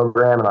want our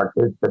program and our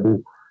kids to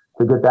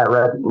get that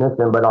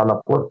recognition. But on the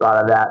flip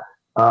side of that,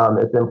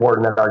 it's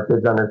important that our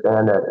kids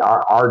understand that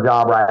our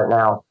job right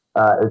now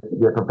is to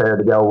get prepared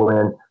to go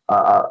win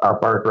a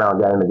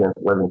first-round game against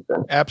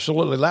Livingston.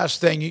 Absolutely.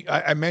 Last thing,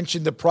 I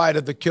mentioned the pride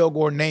of the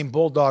Kilgore named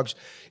Bulldogs,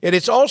 and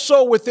it's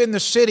also within the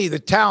city, the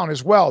town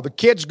as well. The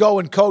kids go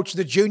and coach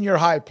the junior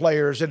high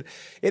players, and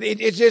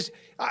it's just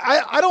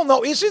I don't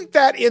know. Isn't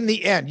that in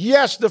the end?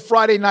 Yes, the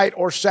Friday night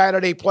or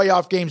Saturday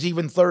playoff games,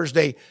 even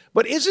Thursday,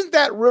 but isn't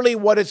that really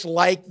what it's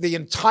like? The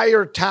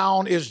entire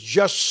town is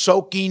just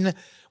soaking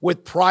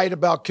with pride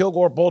about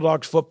Kilgore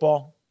Bulldogs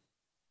football.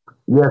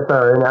 Yes,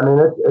 sir. And I mean,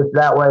 it's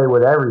that way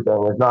with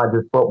everything. It's not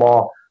just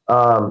football.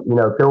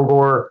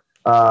 Kilgore,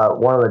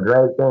 one of the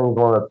great things,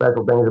 one of the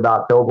special things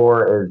about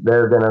Kilgore is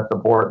they're going to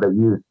support the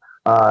youth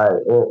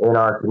in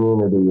our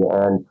community.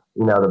 And,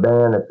 the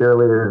band, the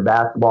cheerleaders,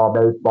 basketball,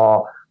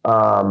 baseball,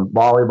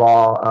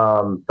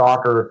 volleyball,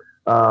 soccer,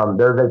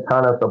 there's a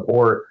ton of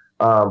support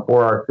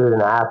for our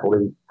student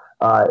athletes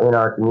in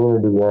our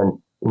community. And,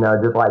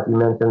 just like you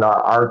mentioned,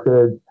 our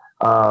kids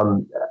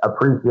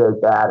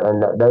appreciate that,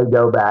 and they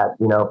go back.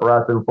 For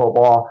us in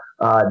football,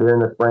 during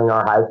the spring,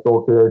 our high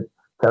school kids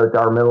coach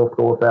our middle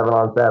school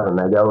 7-on-7.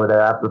 They go over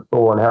there after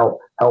school and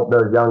help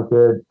those young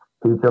kids,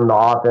 teach them the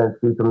offense,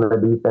 teach them the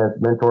defense,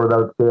 mentor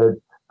those kids,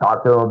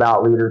 talk to them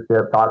about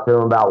leadership, talk to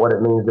them about what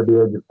it means to be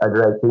a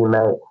great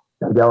teammate.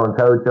 They go and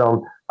coach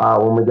them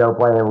when we go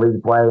play in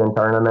league play and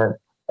tournaments.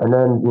 And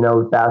then,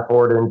 fast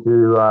forward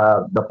into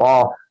the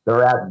fall,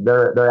 they're at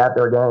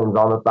their games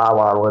on the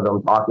sideline with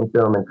them, talking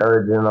to them,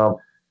 encouraging them,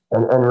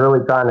 and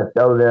really trying to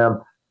show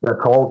them the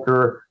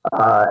culture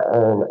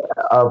and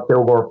of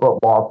Kilgore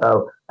football.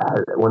 So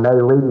when they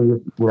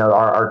leave,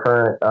 our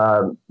current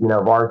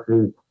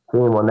varsity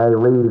team, when they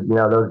leave,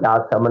 those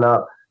guys coming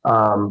up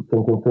can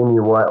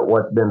continue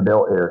what's been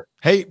built here.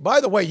 Hey, by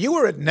the way, you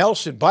were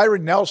at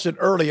Byron Nelson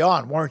early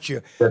on, weren't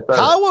you? Yes, sir.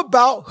 How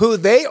about who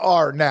they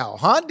are now,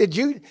 huh? Did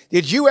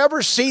you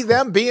ever see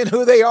them being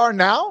who they are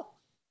now?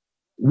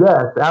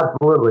 Yes,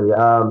 absolutely.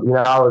 I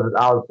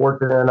was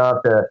fortunate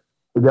enough to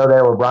go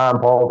there with Brian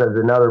Polk as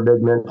another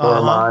big mentor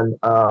of mine.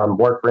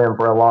 Worked for him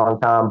for a long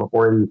time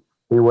before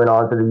he went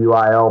on to the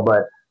UIL.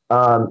 But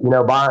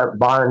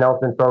Byron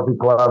Nelson Trophy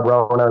Club,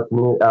 Roanoke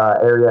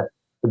area,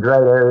 it's a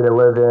great area to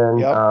live in.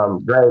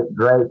 Yep.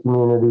 Great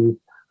community.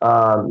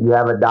 You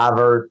have a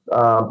diverse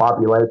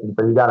population,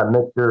 so you got a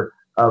mixture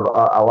of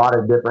a lot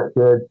of different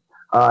kids,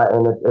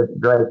 and it's a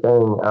great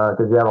thing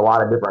because you have a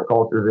lot of different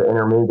cultures that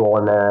intermingle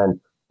in there.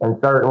 And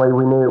certainly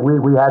we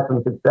had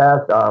some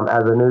success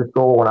as a new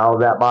school when I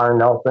was at Byron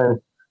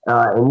Nelson,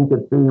 and you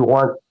could see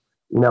once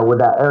with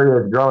that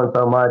area is growing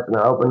so much and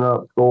they're opening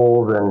up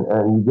schools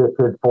and you get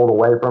kids pulled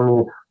away from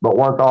you. But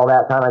once all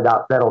that kind of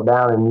got settled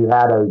down and you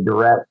had a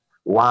direct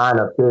line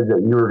of kids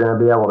that you were going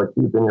to be able to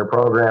keep in your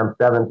program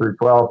 7 through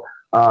 12,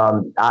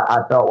 I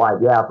felt like,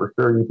 yeah, for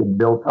sure you could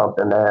build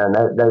something there. And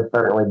they've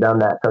certainly done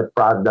that. Coach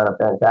Pride's done a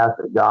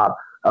fantastic job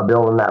of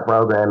building that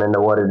program into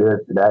what it is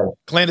today.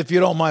 Clint, if you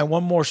don't mind,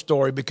 one more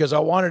story, because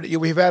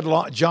we've had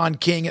John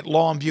King at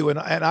Longview, and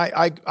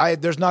I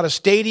there's not a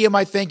stadium,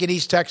 I think, in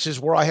East Texas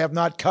where I have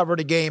not covered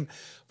a game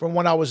from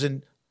when I was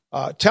in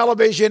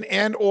television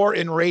and or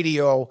in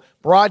radio,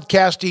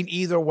 broadcasting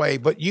either way.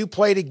 But you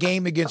played a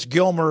game against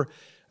Gilmer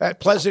at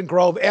Pleasant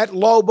Grove at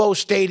Lobo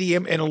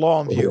Stadium in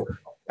Longview.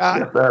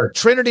 Yes,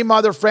 Trinity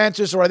Mother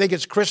Francis, or I think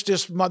it's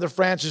Christus Mother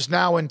Francis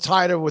now in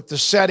Tida, with the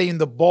setting,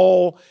 the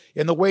bowl,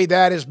 and the way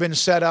that has been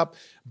set up.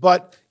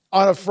 But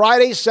on a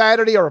Friday,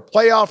 Saturday, or a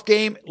playoff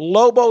game,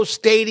 Lobo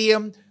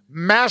Stadium,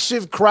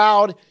 massive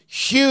crowd,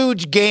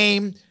 huge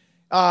game.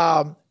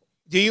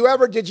 Did you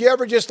ever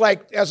just,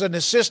 like, as an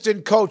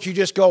assistant coach, you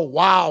just go,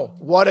 wow,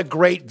 what a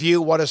great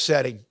view, what a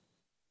setting?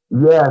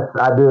 Yes,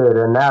 I did,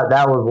 and that's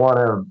one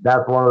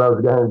of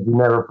those games you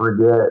never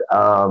forget.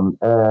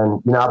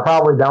 And I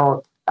probably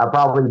don't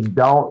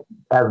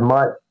as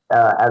much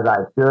as I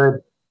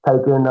should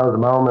take in those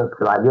moments,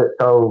 because I get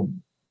so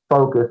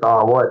focused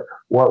on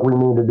what we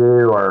need to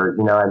do, or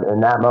in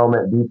that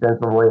moment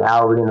defensively,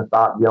 how are we going to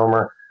stop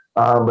Gilmer?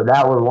 But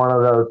that was one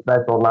of those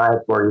special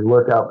nights where you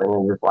look up and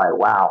you're just like,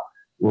 wow,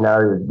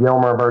 it's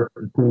Gilmer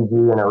versus PG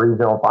in a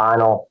regional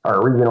final or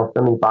a regional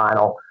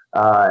semifinal.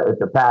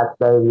 It's a packed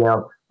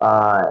stadium.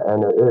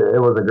 And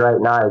it was a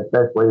great night,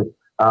 especially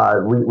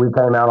we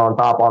came out on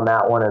top on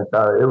that one. And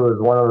so it was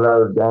one of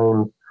those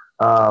games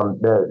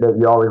that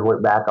you always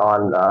look back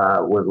on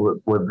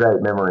with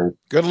great memories.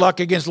 Good luck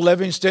against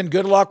Livingston.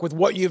 Good luck with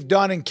what you've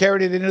done and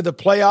carried it into the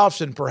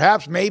playoffs, and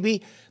perhaps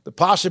maybe the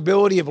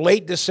possibility of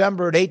late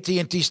December at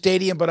AT&T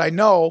Stadium. But I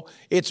know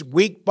it's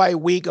week by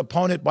week,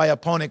 opponent by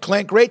opponent.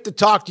 Clint, great to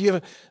talk to you.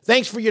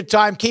 Thanks for your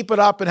time. Keep it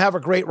up and have a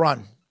great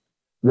run.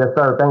 Yes,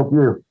 sir. Thank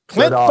you.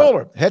 Clint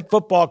Fuller, head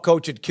football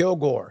coach at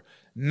Kilgore,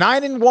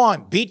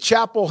 9-1, beat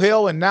Chapel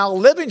Hill and now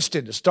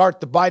Livingston to start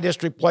the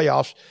bi-district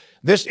playoffs.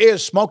 This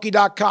is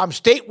Smoky.com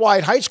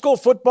statewide high school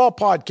football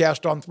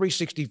podcast on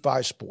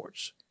 365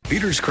 Sports.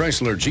 Peters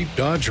Chrysler Jeep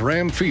Dodge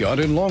Ram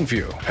Fiat in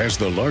Longview has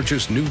the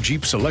largest new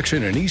Jeep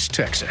selection in East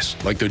Texas,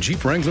 like the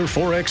Jeep Wrangler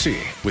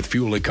 4xe with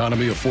fuel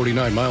economy of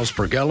 49 miles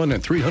per gallon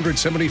and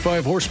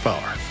 375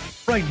 horsepower.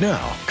 Right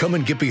now, come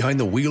and get behind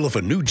the wheel of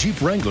a new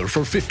Jeep Wrangler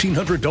for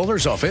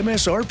 $1,500 off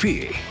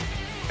MSRP.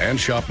 And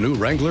shop new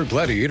Wrangler,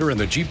 Gladiator, and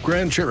the Jeep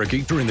Grand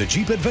Cherokee during the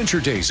Jeep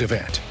Adventure Days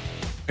event.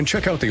 And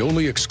check out the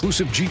only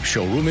exclusive Jeep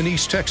showroom in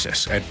East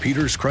Texas at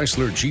Peters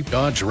Chrysler Jeep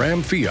Dodge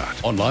Ram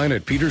Fiat. Online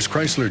at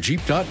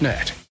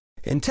peterschryslerjeep.net.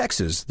 In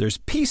Texas, there's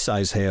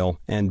pea-size hail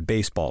and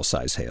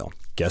baseball-size hail.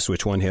 Guess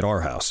which one hit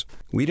our house?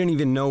 We didn't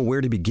even know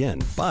where to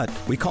begin, but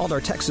we called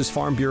our Texas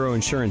Farm Bureau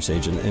insurance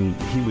agent, and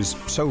he was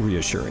so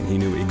reassuring. He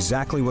knew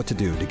exactly what to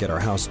do to get our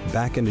house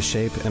back into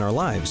shape and our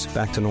lives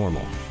back to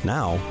normal.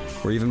 Now,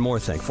 we're even more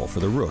thankful for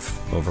the roof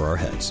over our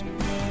heads.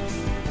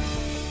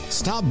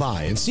 Stop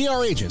by and see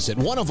our agents at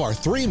one of our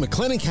 3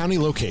 McLennan County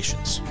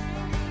locations.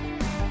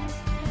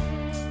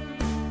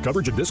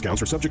 Coverage and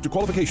discounts are subject to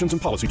qualifications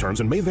and policy terms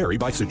and may vary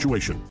by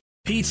situation.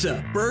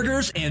 Pizza,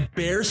 burgers, and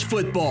Bears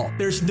football.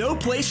 There's no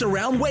place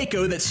around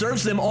Waco that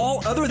serves them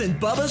all other than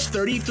Bubba's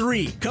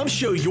 33. Come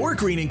show your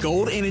green and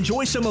gold and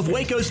enjoy some of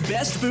Waco's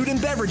best food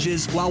and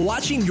beverages while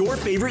watching your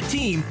favorite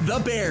team, the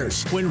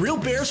Bears. When real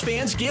Bears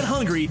fans get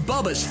hungry,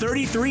 Bubba's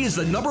 33 is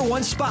the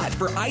 #1 spot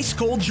for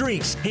ice-cold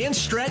drinks,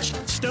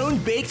 hand-stretched,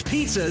 stone-baked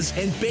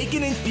pizzas, and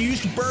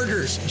bacon-infused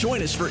burgers.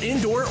 Join us for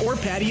indoor or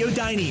patio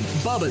dining.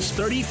 Bubba's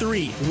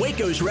 33,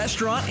 Waco's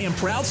restaurant and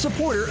proud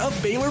supporter of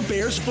Baylor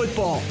Bears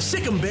football.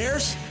 Sick 'em, Bears.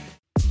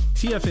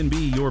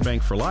 TFNB Your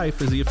Bank for Life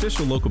is the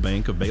official local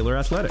bank of Baylor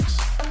Athletics.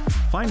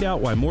 Find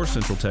out why more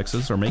Central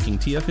Texas are making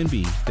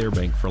TFNB their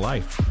bank for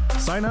life.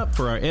 Sign up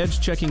for our Edge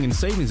checking and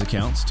savings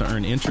accounts to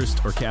earn interest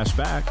or cash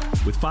back.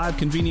 With 5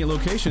 convenient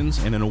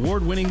locations and an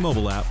award-winning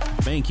mobile app,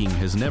 banking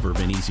has never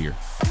been easier.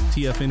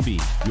 TFNB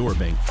Your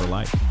Bank for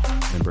Life.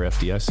 Member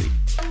FDIC.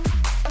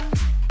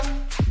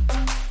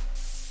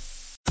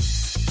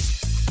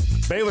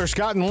 Baylor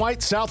Scott and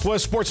White,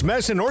 Southwest Sports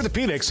Medicine and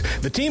Orthopedics,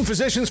 the team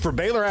physicians for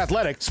Baylor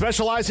Athletics,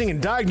 specializing in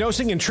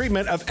diagnosing and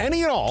treatment of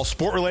any and all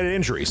sport-related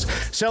injuries.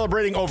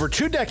 Celebrating over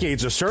 2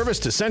 decades of service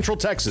to Central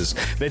Texas,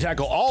 they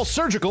tackle all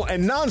surgical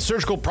and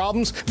non-surgical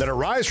problems that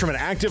arise from an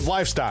active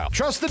lifestyle.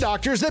 Trust the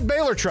doctors that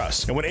Baylor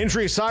trusts. And when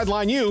injuries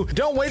sideline you,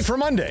 don't wait for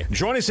Monday.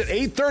 Join us at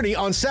 8:30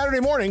 on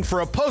Saturday morning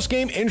for a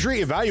post-game injury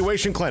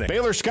evaluation clinic.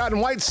 Baylor Scott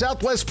and White,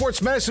 Southwest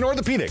Sports Medicine and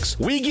Orthopedics.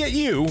 We get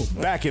you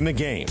back in the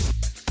game.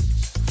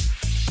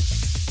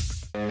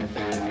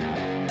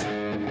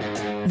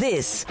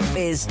 This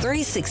is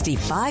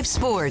 365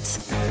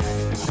 Sports.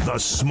 The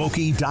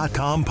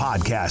Smoky.com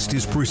podcast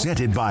is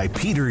presented by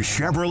Peter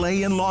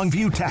Chevrolet in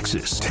Longview,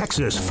 Texas.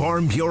 Texas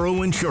Farm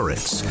Bureau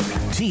Insurance.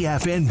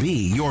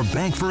 TFNB, your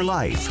bank for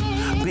life.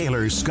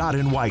 Baylor Scott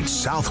 & White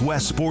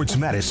Southwest Sports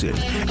Medicine.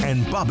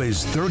 And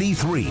Bubba's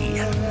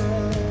 33.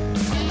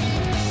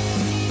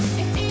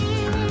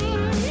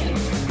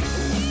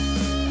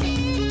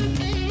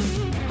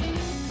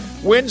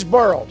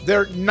 Winnsboro,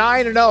 they're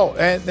 9-0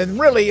 and then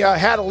really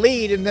had a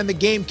lead, and then the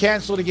game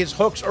canceled against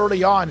Hooks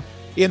early on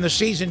in the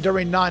season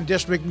during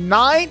non-district.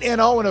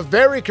 9-0 in a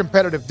very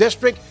competitive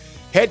district.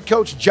 Head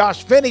coach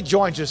Josh Finney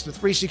joins us, the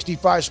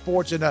 365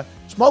 Sports and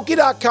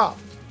Smoky.com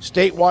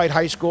statewide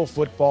high school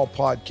football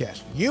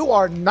podcast. You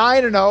are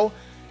 9-0.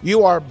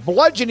 You are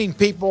bludgeoning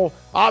people,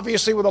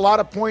 obviously, with a lot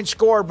of points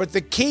scored, but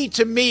the key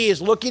to me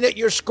is looking at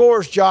your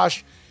scores,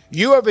 Josh.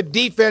 You have a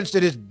defense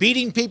that is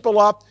beating people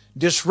up,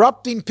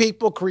 disrupting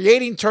people,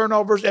 creating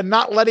turnovers, and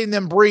not letting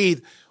them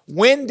breathe.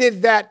 When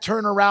did that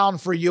turn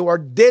around for you, or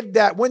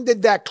when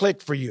did that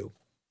click for you?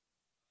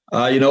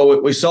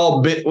 We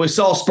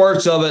saw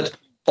spurts of it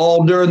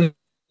all during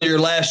the year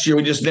last year.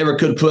 We just never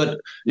could put,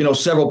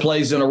 several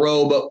plays in a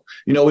row, but,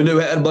 we knew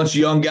we had a bunch of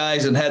young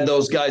guys and had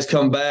those guys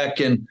come back,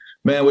 and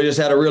man, we just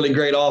had a really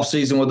great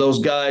offseason with those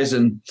guys.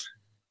 And,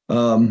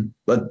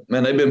 but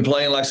man, they've been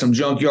playing like some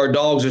junkyard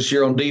dogs this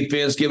year on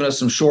defense, giving us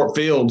some short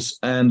fields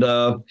and,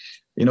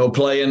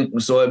 playing.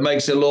 So it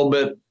makes it a little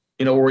bit,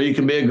 where you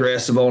can be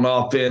aggressive on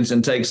offense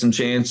and take some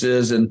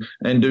chances and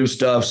do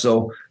stuff.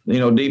 So,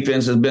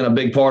 defense has been a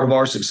big part of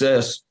our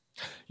success.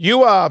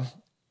 You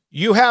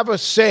have a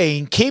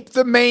saying, keep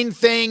the main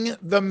thing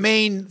the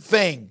main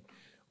thing.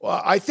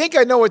 Well, I think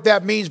I know what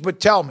that means, but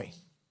tell me.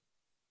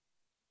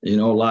 You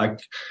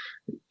want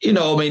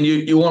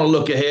to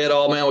look ahead.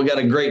 Oh, man, we got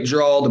a great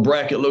draw. The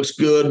bracket looks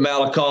good.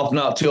 Malakoff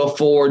not till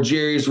 4.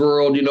 Jerry's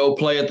World,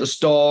 play at the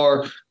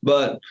Star.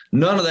 But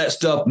none of that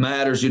stuff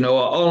matters. The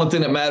only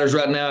thing that matters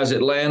right now is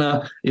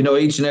Atlanta,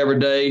 each and every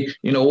day.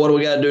 What do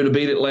we got to do to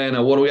beat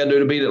Atlanta? What do we got to do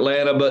to beat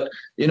Atlanta? But,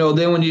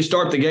 then when you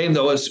start the game,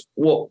 though, it's,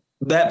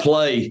 that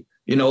play,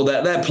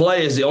 that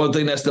play is the only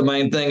thing that's the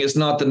main thing. It's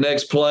not the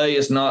next play.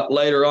 It's not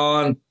later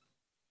on,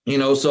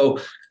 so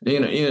 –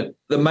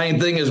 the main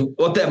thing is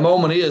what that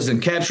moment is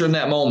and capturing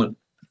that moment.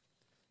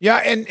 Yeah,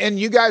 and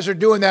you guys are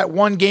doing that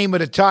one game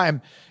at a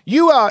time.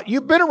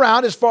 You've been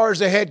around as far as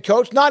the head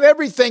coach. Not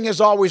everything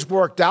has always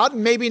worked out,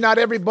 and maybe not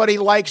everybody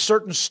likes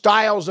certain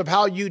styles of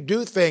how you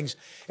do things.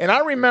 And I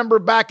remember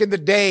back in the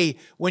day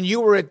when you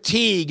were at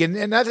Teague,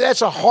 and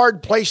that's a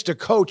hard place to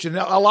coach, and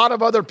a lot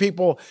of other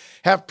people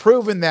have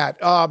proven that.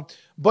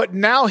 But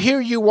now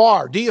here you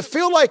are. Do you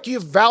feel like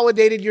you've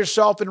validated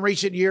yourself in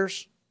recent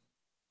years?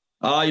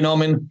 I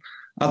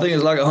think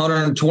it's like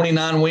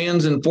 129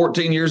 wins in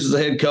 14 years as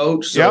a head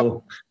coach. So,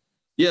 yep.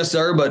 Yes,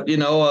 sir. But,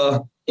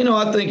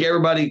 I think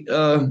everybody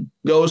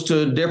goes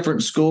to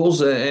different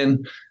schools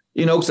and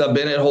because I've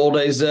been at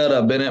Holiday Zed,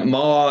 I've been at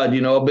Maud,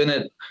 I've been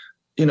at,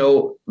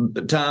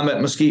 time at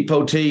Mesquite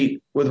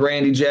Poteet with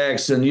Randy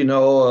Jackson,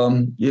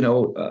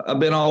 I've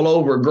been all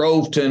over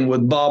Groveton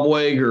with Bob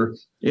Wager,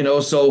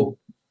 so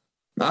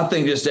I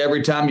think just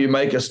every time you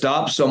make a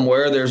stop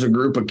somewhere, there's a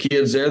group of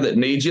kids there that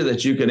need you,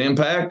 that you can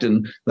impact.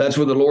 And that's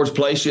where the Lord's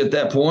placed you at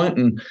that point.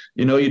 And,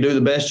 you do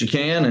the best you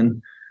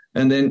can.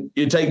 And then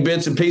you take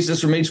bits and pieces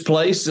from each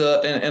place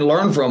and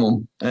learn from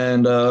them.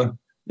 And,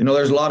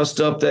 there's a lot of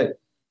stuff that,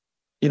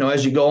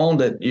 as you go on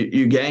that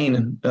you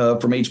gain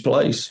from each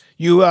place.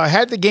 You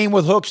had the game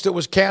with Hooks that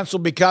was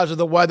canceled because of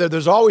the weather.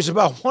 There's always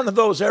about one of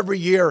those every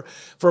year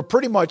for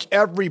pretty much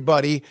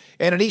everybody.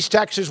 And in East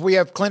Texas, we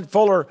have Clint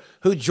Fuller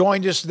who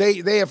joined us.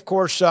 They of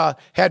course,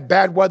 had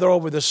bad weather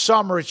over the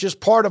summer. It's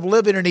just part of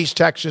living in East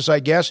Texas, I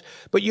guess.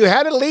 But you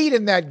had a lead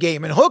in that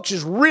game, and Hooks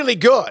is really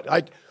good,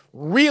 like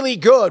really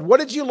good. What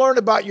did you learn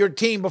about your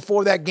team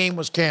before that game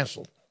was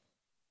canceled?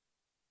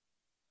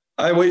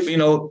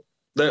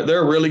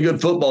 They're a really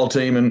good football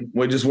team, and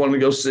we just wanted to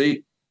go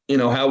see,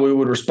 how we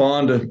would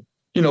respond to,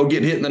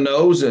 getting hit in the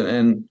nose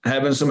and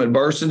having some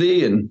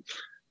adversity and,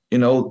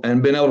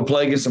 and being able to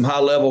play against some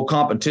high-level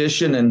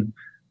competition. And,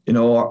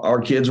 our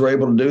kids were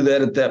able to do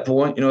that at that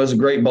point. It's a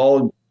great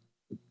ball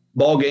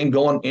game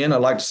going in. I'd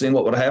like to see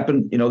what would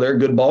happen. They're a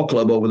good ball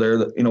club over there.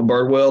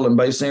 Birdwell and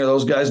Bay Singer,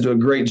 those guys do a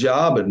great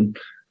job and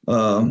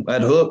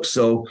at Hooks.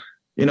 So,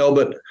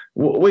 but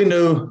we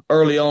knew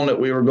early on that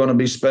we were going to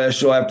be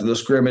special after the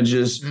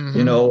scrimmages.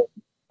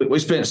 Mm-hmm. We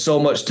spent so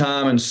much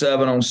time in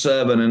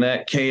 7-on-7 and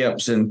at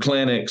camps and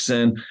clinics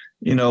and,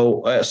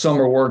 at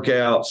summer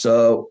workouts.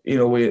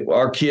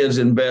 Our kids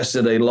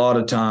invested a lot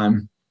of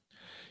time.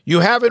 You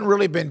haven't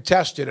really been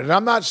tested. And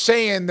I'm not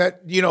saying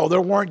that,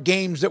 there weren't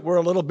games that were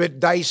a little bit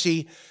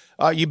dicey.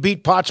 You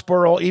beat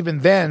Pottsboro even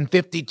then,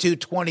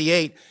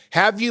 52-28.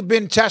 Have you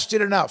been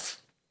tested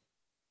enough?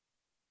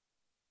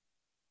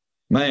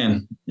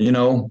 Man,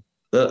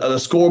 the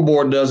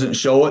scoreboard doesn't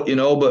show it,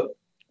 but,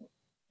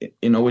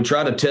 we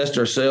try to test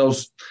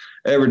ourselves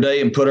every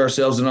day and put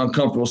ourselves in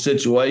uncomfortable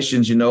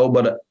situations,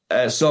 but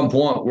at some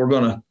point we're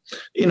going to,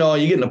 you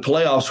get in the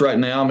playoffs right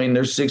now. I mean,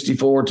 there's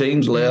 64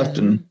 teams left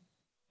and,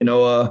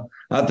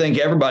 I think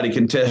everybody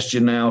can test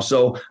you now.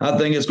 So I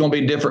think it's going to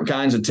be different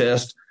kinds of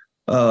tests.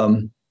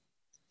 Whether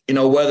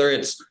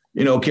it's,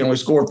 can we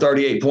score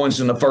 38 points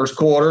in the first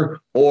quarter,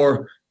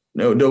 or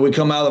do we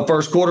come out of the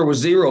first quarter with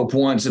 0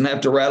 points and have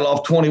to rattle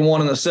off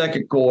 21 in the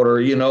second quarter,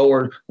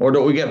 or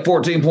do we get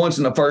 14 points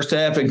in the first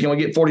half and can we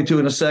get 42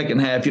 in the second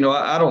half?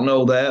 I don't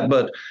know that,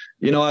 but,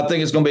 I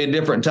think it's going to be a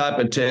different type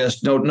of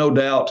test, no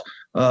doubt.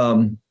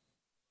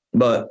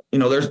 But,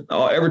 there's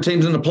every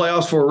team's in the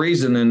playoffs for a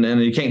reason,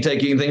 and you can't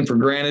take anything for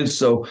granted.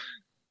 So,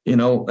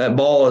 that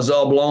ball is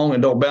oblong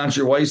and don't bounce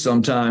your way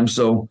sometimes.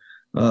 So,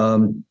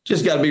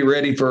 just got to be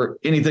ready for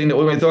anything that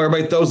we may throw.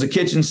 Everybody throws the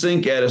kitchen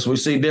sink at us. We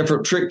see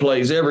different trick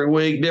plays every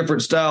week,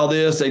 different style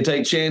this. They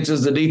take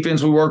chances. The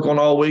defense we work on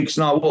all week is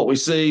not what we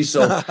see.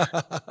 So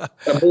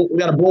we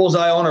got a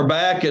bullseye on our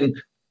back, and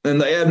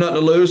they have nothing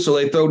to lose, so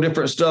they throw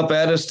different stuff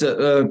at us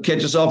to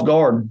catch us off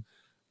guard.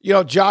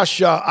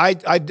 Josh, I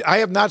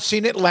have not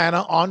seen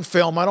Atlanta on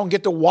film. I don't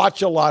get to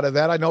watch a lot of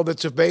that. I know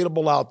that's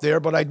available out there,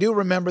 but I do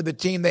remember the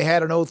team they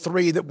had in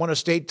 2003 that won a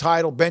state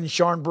title. Ben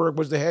Scharnberg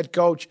was the head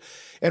coach.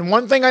 And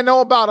one thing I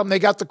know about them, they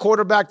got the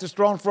quarterback that's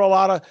thrown for a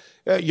lot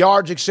of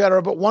yards, et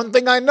cetera. But one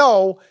thing I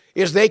know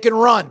is they can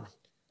run.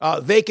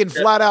 They can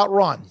flat out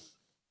run.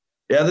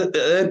 Yeah,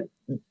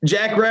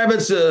 Jack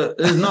Rabbits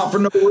is not for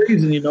no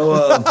reason,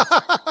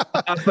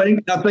 I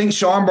think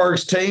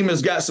Scharnberg's team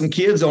has got some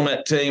kids on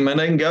that team, and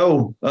they can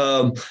go.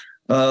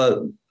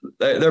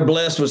 They're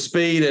blessed with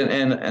speed,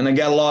 and they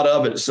got a lot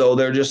of it. So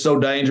they're just so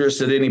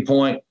dangerous at any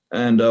point,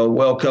 and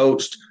well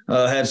coached.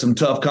 Had some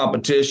tough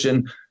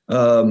competition,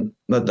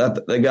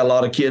 but they got a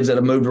lot of kids that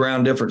have moved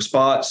around different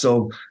spots.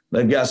 So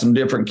they've got some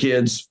different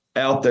kids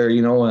out there,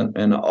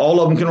 and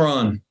all of them can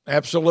run.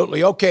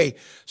 Absolutely. Okay.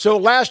 So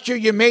last year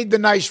you made the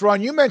nice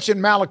run. You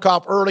mentioned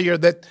Malakoff earlier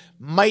that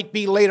might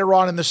be later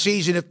on in the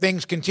season if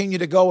things continue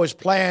to go as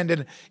planned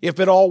and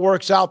if it all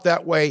works out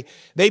that way.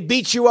 They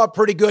beat you up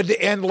pretty good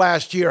to end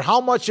last year.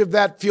 How much of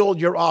that fueled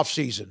your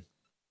offseason?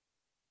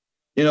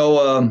 It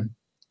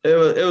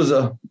was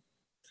a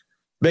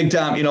big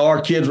time. Our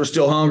kids were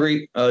still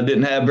hungry,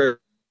 didn't have very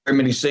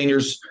many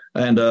seniors,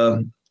 and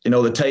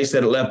the taste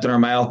that it left in our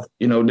mouth,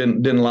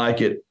 didn't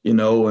like it,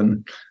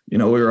 and, we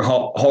were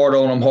hard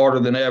on them, harder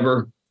than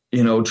ever,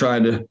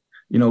 trying to,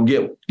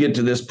 get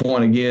to this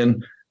point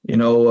again.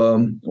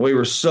 We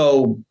were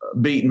so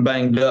beat and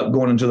banged up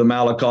going into the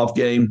Malakoff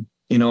game.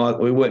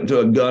 We went into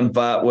a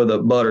gunfight with a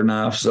butter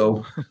knife.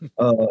 So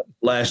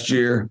last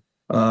year,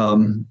 we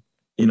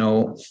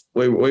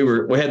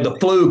had the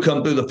flu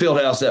come through the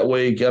field house that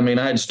week. I mean,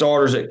 I had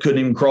starters that couldn't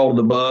even crawl to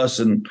the bus,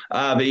 and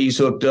IVs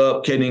hooked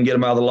up, couldn't even get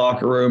them out of the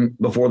locker room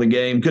before the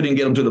game, couldn't even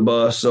get them to the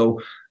bus.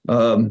 So,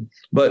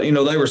 but they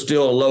were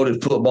still a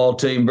loaded football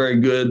team, very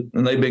good,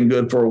 and they've been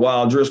good for a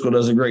while. Driscoll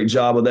does a great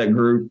job with that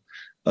group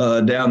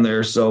down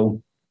there.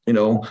 So,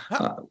 Yeah,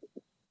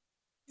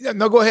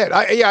 no, go ahead.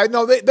 I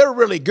know they're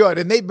really good,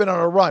 and they've been on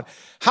a run.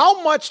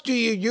 How much do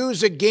you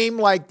use a game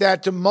like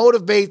that to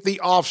motivate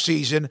the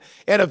offseason?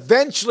 And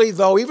eventually,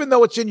 though, even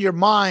though it's in your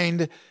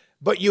mind,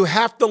 but you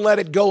have to let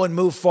it go and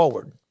move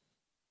forward?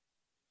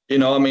 We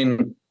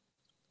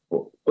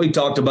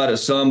talked about it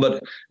some,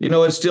 but,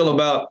 it's still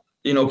about,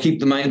 keep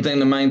the main thing,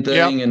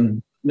 yep.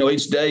 And,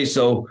 each day.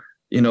 So,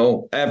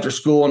 after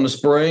school in the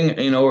spring,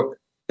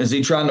 is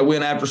he trying to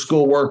win after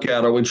school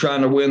workout? Are we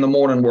trying to win the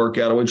morning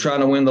workout? Are we trying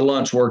to win the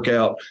lunch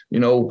workout? You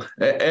got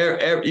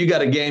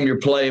a game you're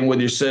playing with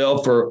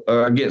yourself or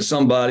against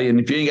somebody. And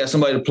if you ain't got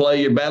somebody to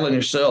play, you're battling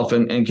yourself.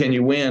 And can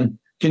you win?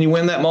 Can you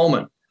win that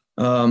moment?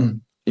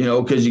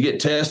 Because you get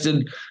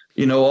tested,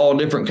 all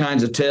different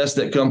kinds of tests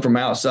that come from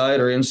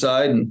outside or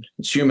inside. And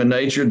it's human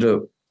nature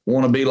to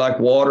want to be like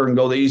water and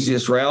go the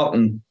easiest route.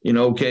 And,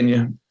 can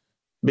you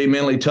be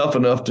mentally tough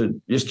enough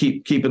to just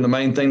keep keeping the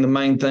main thing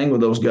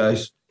with those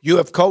guys? You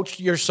have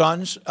coached your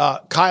sons.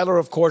 Kyler,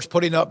 of course,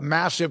 putting up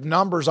massive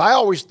numbers. I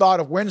always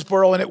thought of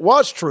Winnsboro, and it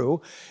was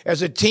true,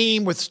 as a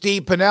team with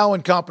Steve Pinnell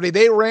and company.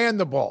 They ran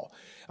the ball.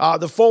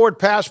 The forward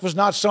pass was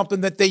not something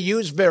that they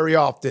used very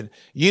often.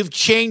 You've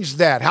changed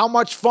that. How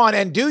much fun?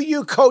 And do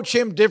you coach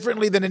him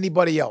differently than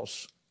anybody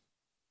else?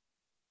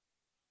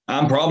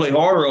 I'm probably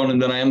harder on him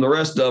than I am the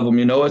rest of them.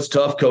 It's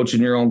tough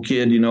coaching your own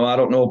kid. I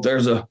don't know if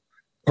there's a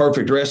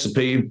perfect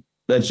recipe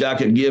that I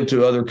could give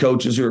to other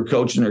coaches who are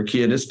coaching their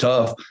kid. It's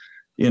tough.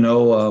 He's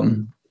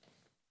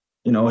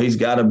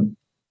got to,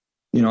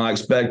 I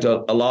expect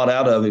a lot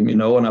out of him,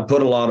 and I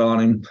put a lot on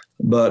him,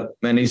 but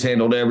man, he's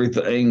handled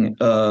everything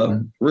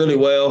really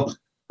well,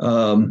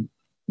 been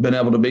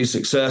able to be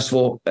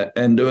successful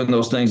and doing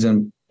those things.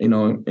 And, he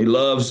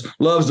loves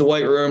the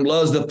weight room,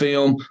 loves the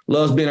film,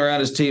 loves being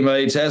around his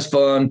teammates, has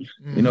fun.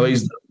 Mm-hmm.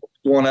 He's the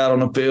one out on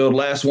the field,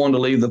 last one to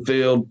leave the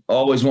field,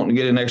 always wanting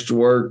to get in extra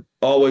work,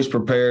 always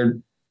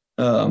prepared.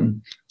 So,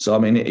 I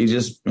mean, he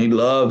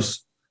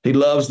loves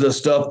the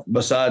stuff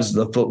besides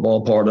the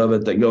football part of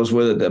it that goes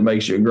with it that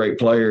makes you a great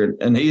player.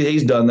 And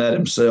he's done that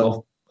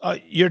himself.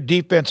 Your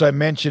defense, I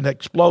mentioned,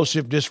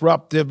 explosive,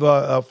 disruptive.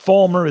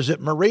 Fulmer, is it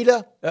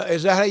Merida?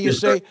 Is that how you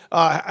say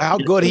how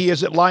good he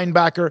is at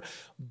linebacker?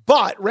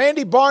 But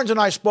Randy Barnes and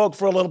I spoke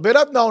for a little bit.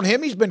 I've known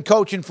him. He's been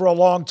coaching for a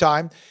long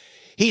time.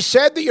 He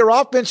said that your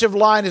offensive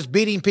line is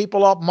beating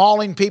people up,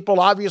 mauling people,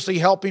 obviously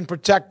helping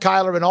protect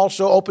Kyler and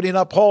also opening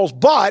up holes.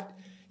 But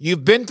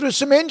you've been through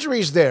some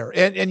injuries there,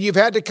 and you've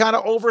had to kind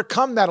of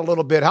overcome that a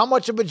little bit. How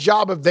much of a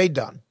job have they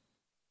done?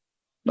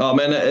 Oh,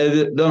 man,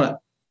 they've done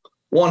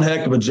one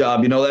heck of a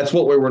job. That's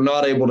what we were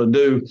not able to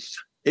do.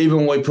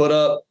 Even when we put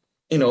up,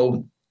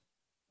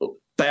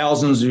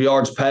 thousands of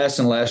yards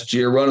passing last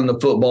year, running the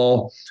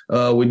football,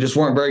 we just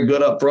weren't very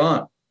good up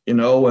front, and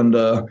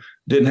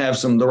didn't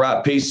have the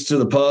right pieces to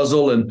the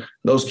puzzle. And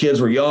those kids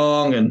were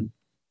young and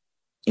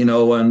being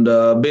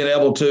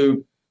able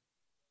to,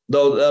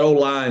 that old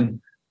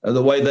line,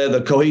 the way they're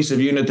the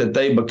cohesive unit that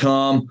they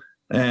become.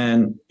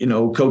 And,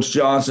 Coach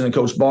Johnson and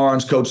Coach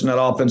Barnes coaching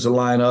that offensive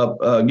line up,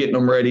 getting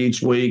them ready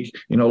each week.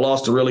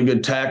 Lost a really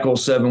good tackle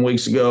 7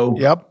 weeks ago.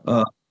 Yep.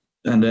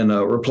 And then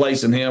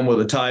replacing him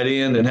with a tight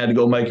end and had to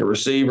go make a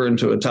receiver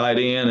into a tight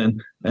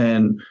end.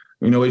 And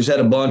he's had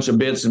a bunch of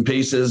bits and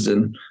pieces.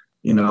 And,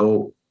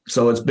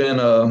 so it's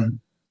been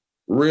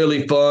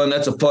really fun.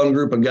 That's a fun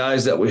group of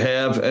guys that we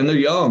have. And they're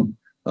young.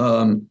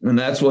 And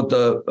that's what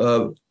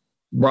the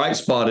bright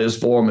spot is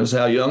for them, is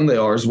how young they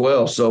are as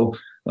well. So,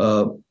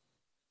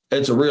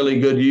 it's a really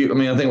good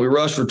I think we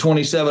rushed for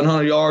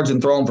 2,700 yards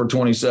and thrown for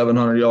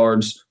 2,700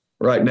 yards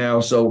right now.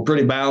 So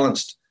pretty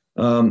balanced.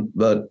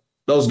 But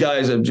those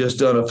guys have just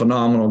done a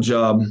phenomenal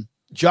job.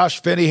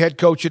 Josh Finney, head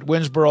coach at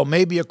Winnsboro,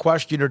 maybe a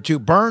question or two.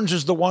 Burns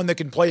is the one that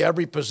can play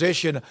every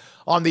position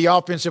on the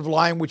offensive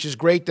line, which is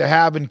great to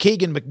have. And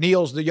Keegan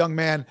McNeil's the young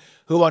man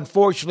who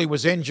unfortunately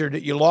was injured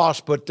that you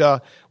lost, but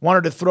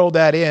wanted to throw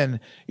that in.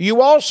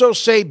 You also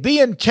say be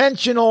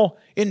intentional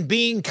in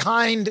being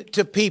kind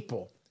to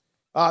people.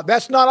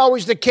 That's not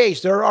always the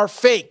case. There are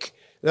fake.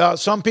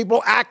 Some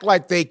people act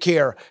like they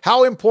care.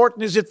 How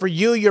important is it for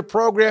you, your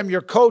program,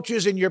 your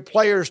coaches, and your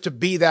players to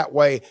be that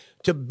way,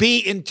 to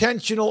be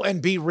intentional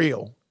and be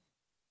real?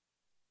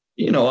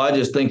 I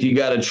just think you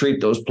got to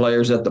treat those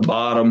players at the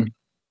bottom,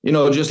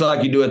 just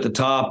like you do at the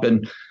top.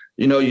 And,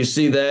 you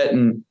see that.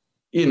 And,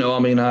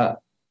 I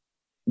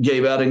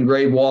gave out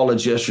engraved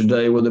wallets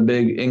yesterday with a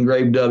big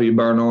engraved W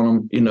burn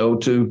on them,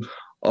 to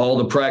all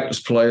the practice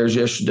players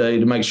yesterday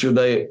to make sure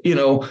they,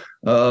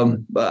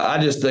 but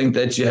I just think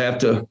that you have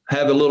to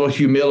have a little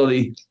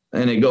humility,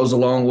 and it goes a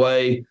long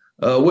way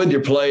with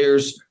your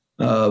players.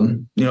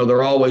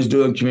 They're always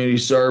doing community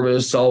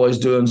service, always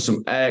doing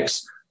some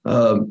acts,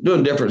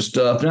 doing different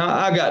stuff. Now,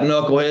 I got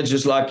knuckleheads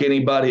just like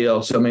anybody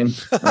else. I'm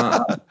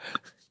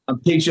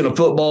teaching a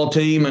football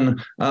team, and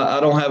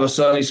I don't have a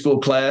Sunday school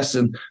class.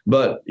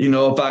 But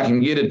if I can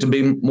get it to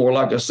be more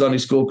like a Sunday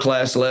school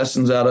class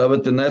lessons out of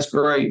it, then that's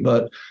great.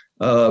 But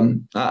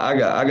I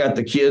got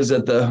the kids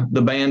that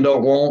the band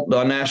don't want,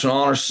 the National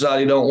Honor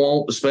Society don't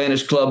want, the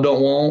Spanish Club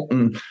don't want,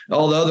 and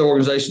all the other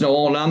organizations don't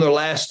want. And I'm their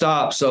last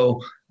stop.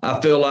 So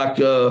I feel like,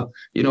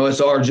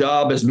 it's our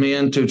job as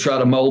men to try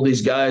to mold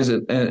these guys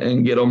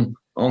and get them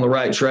on the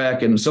right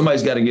track. And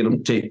somebody's got to get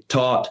them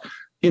taught,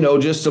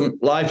 just some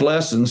life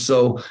lessons.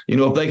 So,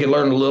 if they can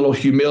learn a little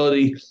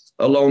humility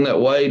along that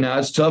way. Now,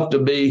 it's tough to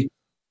be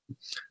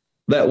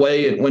that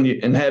way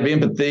and have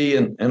empathy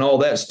and all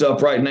that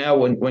stuff right now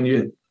when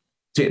you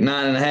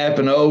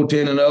 9.5-0,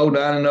 10-0,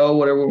 9-0,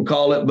 whatever we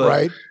call it. But,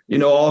 right.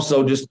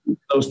 Also just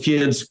those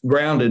kids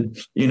grounded,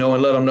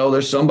 and let them know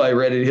there's somebody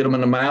ready to hit them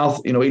in the mouth,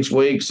 each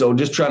week. So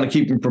just trying to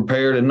keep them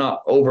prepared and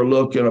not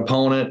overlook an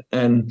opponent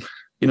and,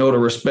 to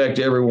respect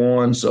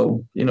everyone.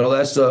 So,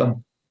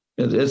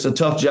 it's a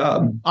tough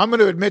job. I'm going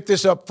to admit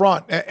this up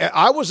front.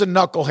 I was a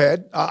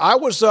knucklehead. I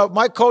was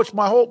my coach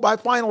my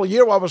final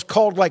year. I was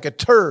called like a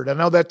turd. I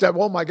know that.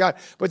 Oh my God!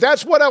 But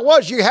that's what I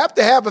was. You have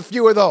to have a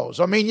few of those.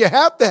 You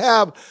have to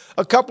have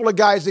a couple of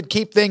guys that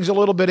keep things a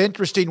little bit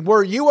interesting.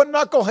 Were you a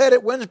knucklehead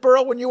at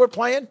Winnsboro when you were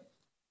playing?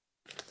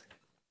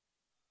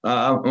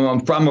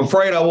 I'm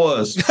afraid I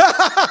was.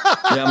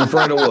 Yeah, I'm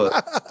afraid I was.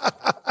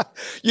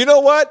 You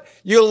know what?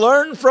 You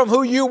learn from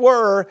who you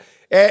were.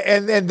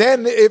 And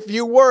then if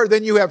you were,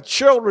 then you have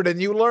children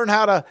and you learn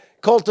how to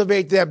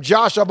cultivate them.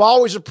 Josh, I've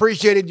always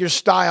appreciated your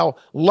style,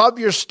 love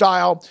your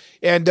style,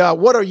 and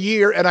what a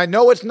year. And I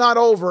know it's not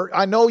over.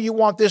 I know you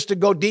want this to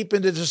go deep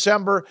into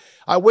December.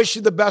 I wish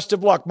you the best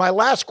of luck. My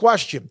last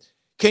question,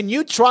 can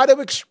you try to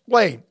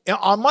explain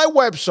on my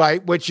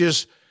website, which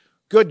is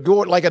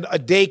like a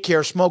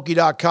daycare,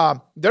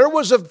 Smoky.com, there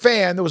was a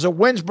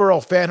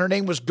Winnsboro fan. Her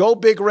name was Go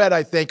Big Red,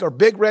 I think, or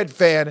Big Red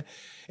fan.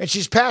 And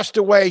she's passed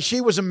away.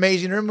 She was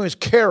amazing. Her name was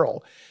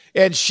Carol.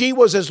 And she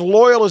was as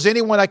loyal as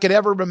anyone I could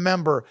ever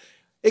remember.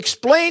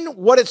 Explain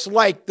what it's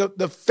like,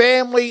 the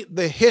family,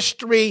 the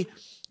history,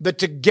 the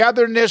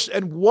togetherness,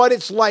 and what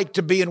it's like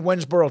to be in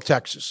Winnsboro,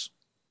 Texas.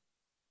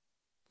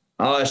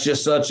 Oh, it's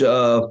just such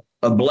a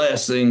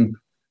blessing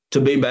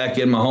to be back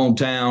in my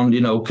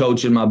hometown,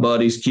 coaching my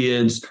buddies'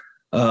 kids,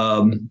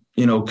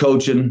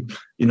 coaching,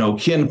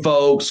 kin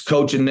folks,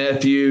 coaching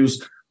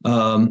nephews.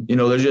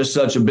 There's just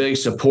such a big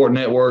support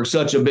network,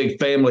 such a big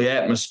family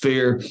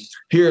atmosphere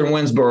here in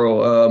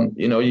Winnsboro.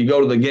 You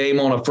go to the game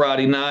on a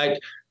Friday night,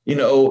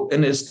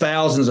 and it's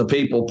thousands of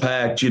people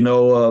packed.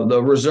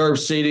 The reserve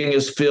seating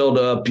is filled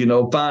up.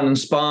 Finding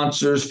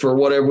sponsors for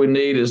whatever we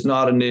need is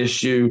not an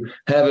issue.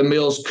 Having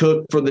meals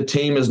cooked for the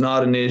team is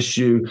not an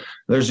issue.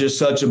 There's just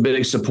such a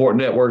big support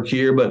network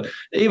here. But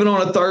even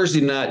on a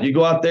Thursday night, you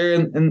go out there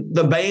and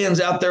the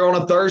band's out there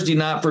on a Thursday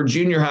night for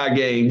junior high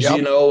games.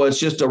 Yep. It's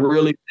just a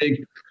really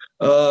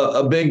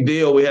a big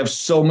deal. We have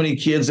so many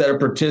kids that are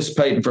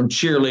participating, from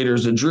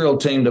cheerleaders, the drill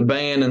team, to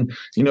band. And,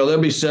 there'll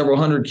be several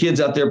hundred kids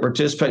out there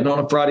participating on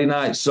a Friday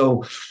night.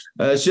 So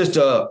it's just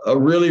a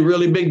really,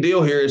 really big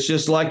deal here. It's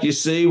just like you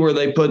see where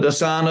they put the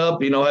sign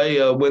up, hey,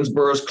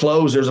 Winnsboro's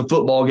closed. There's a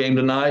football game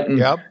tonight. And,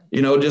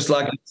 just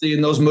like I see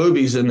in those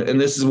movies. And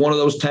this is one of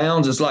those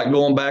towns. It's like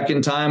going back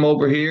in time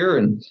over here.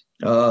 And,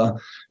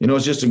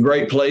 it's just a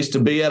great place to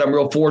be at. I'm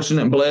real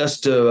fortunate and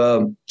blessed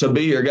to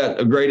be here. Got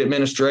a great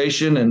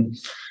administration and,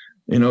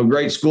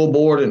 great school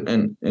board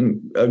and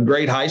a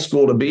great high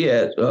school to be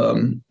at.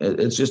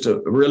 It's just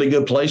a really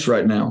good place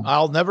right now.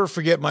 I'll never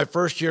forget my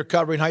first year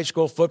covering high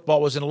school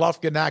football was in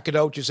Lufkin,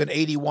 Nacogdoches in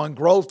 81.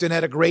 Groveton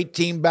had a great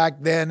team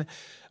back then.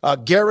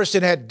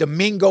 Garrison had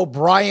Domingo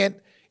Bryant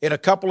and a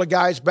couple of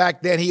guys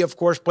back then. He, of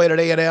course, played at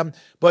A&M.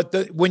 But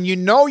when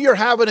you're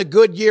having a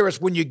good year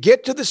is when you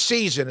get to the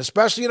season,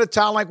 especially in a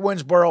town like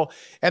Winnsboro,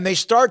 and they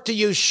start to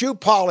use shoe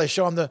polish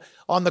on the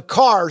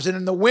cars and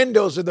in the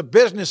windows of the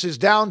businesses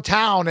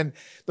downtown, and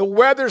the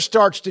weather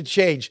starts to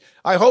change.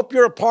 I hope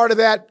you're a part of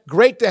that.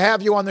 Great to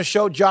have you on the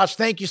show, Josh.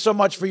 Thank you so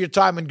much for your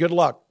time, and good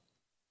luck.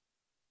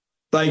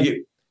 Thank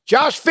you.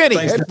 Josh Finney,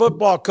 head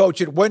football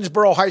coach at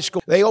Winnsboro High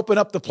School. They open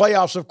up the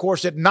playoffs, of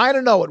course, at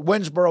 9-0 at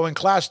Winnsboro in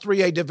Class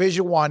 3A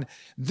Division I.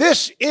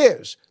 This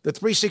is the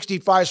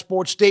 365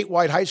 Sports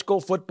Statewide High School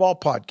Football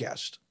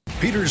Podcast.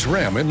 Peters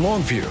Ram in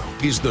Longview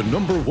is the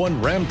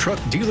 #1 Ram truck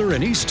dealer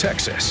in East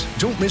Texas.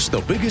 Don't miss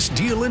the biggest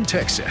deal in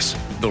Texas.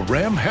 The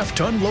Ram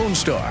Half-Ton Lone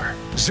Star.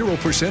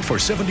 0% for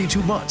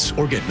 72 months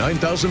or get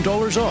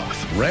 $9,000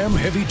 off. Ram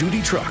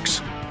heavy-duty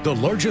trucks. The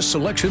largest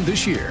selection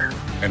this year.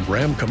 And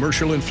Ram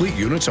commercial and fleet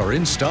units are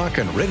in stock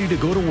and ready to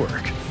go to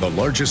work. The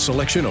largest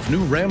selection of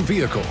new Ram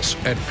vehicles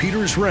at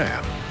Peters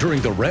Ram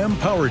during the Ram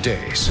Power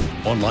Days.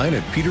 Online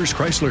at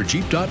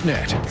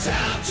peterschryslerjeep.net.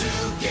 Time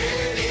to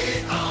get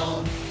it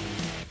on.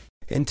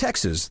 In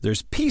Texas,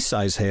 there's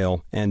pea-size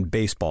hail and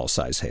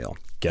baseball-size hail.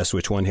 Guess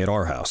which one hit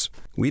our house?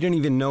 We didn't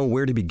even know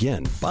where to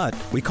begin, but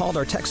we called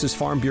our Texas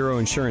Farm Bureau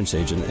insurance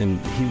agent, and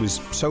he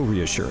was so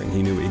reassuring.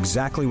 He knew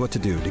exactly what to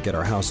do to get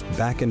our house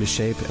back into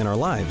shape and our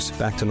lives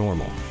back to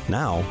normal.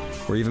 Now,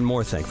 we're even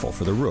more thankful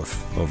for the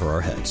roof over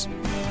our heads.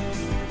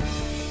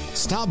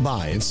 Stop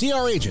by and see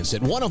our agents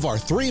at one of our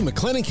 3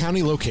 McLennan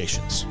County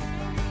locations.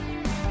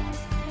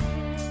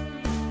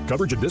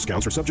 Coverage and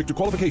discounts are subject to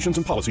qualifications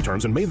and policy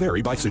terms and may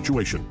vary by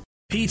situation.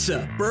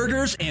 Pizza,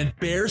 burgers, and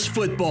Bears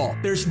football.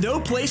 There's no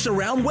place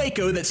around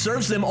Waco that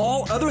serves them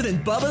all other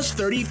than Bubba's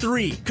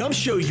 33. Come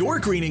show your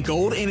green and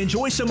gold and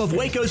enjoy some of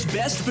Waco's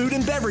best food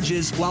and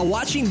beverages while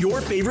watching your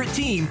favorite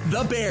team,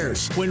 the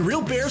Bears. When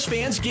real Bears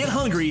fans get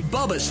hungry,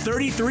 Bubba's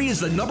 33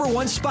 is the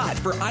 #1 spot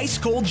for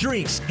ice-cold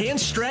drinks,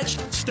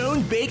 hand-stretched,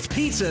 stone-baked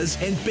pizzas,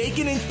 and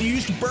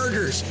bacon-infused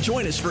burgers.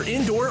 Join us for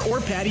indoor or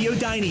patio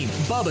dining.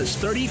 Bubba's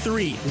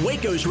 33,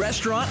 Waco's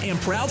restaurant and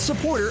proud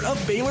supporter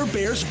of Baylor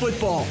Bears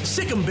football.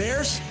 Sick 'em,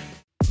 Bears.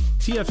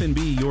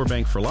 TFNB Your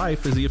Bank for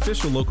Life is the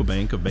official local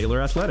bank of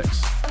Baylor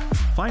Athletics.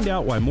 Find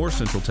out why more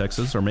Central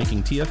Texas are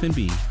making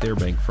TFNB their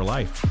bank for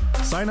life.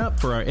 Sign up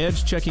for our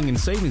Edge checking and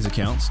savings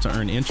accounts to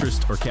earn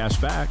interest or cash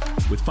back.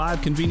 With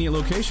 5 convenient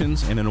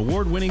locations and an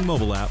award-winning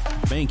mobile app,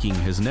 banking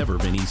has never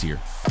been easier.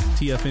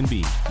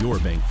 TFNB Your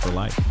Bank for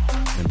Life.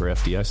 Member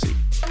FDIC.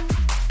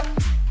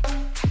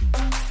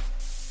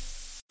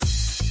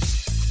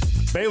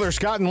 Baylor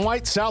Scott and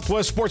White,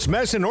 Southwest Sports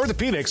Medicine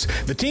Orthopedics,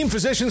 the team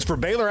physicians for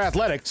Baylor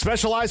Athletics,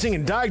 specializing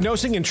in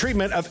diagnosing and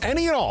treatment of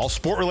any and all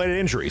sport-related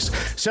injuries.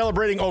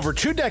 Celebrating over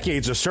 2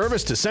 decades of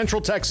service to Central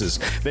Texas,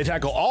 they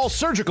tackle all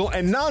surgical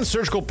and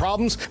non-surgical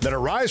problems that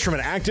arise from an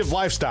active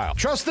lifestyle.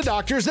 Trust the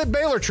doctors that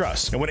Baylor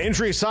trusts. And when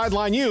injuries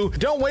sideline you,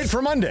 don't wait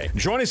for Monday.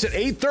 Join us at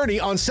 8:30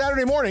 on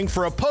Saturday morning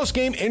for a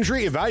post-game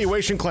injury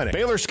evaluation clinic.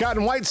 Baylor Scott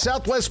and White,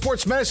 Southwest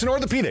Sports Medicine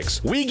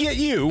Orthopedics. We get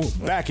you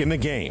back in the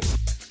game.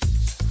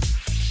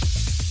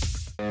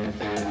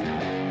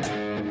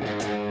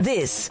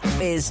 This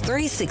is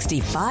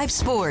 365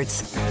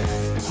 Sports.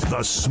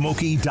 The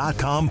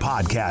Smoky.com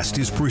podcast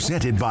is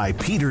presented by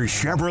Peters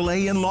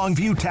Chevrolet in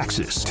Longview,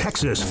 Texas.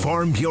 Texas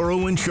Farm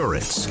Bureau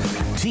Insurance.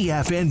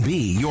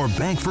 TFNB, your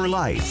bank for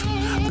life.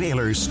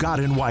 Baylor Scott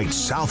and White,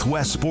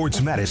 Southwest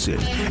Sports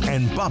Medicine.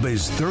 And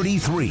Bubba's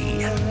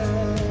 33.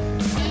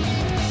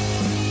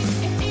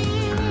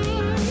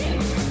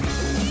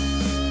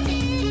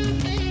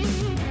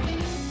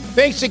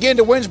 Thanks again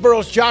to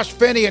Winnsboro's Josh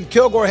Finney and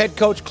Kilgore head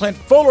coach Clint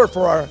Fuller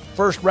for our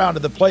first round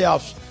of the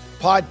playoffs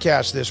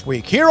podcast this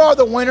week. Here are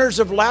the winners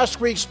of last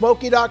week's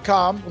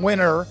Smoky.com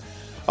winner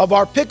of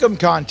our Pick'em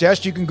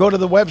contest. You can go to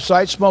the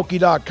website,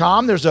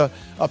 Smoky.com. There's a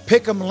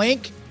Pick'em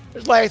link.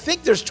 I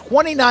think there's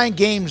 29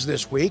 games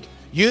this week.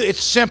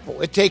 It's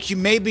simple. It takes you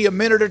maybe a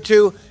minute or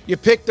two. You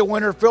pick the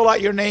winner, fill out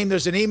your name.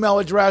 There's an email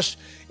address.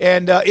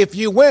 And if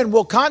you win,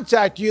 we'll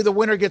contact you. The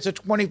winner gets a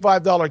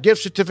 $25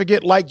 gift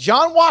certificate like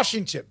John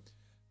Washington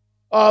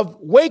of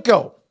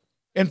Waco.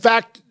 In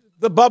fact,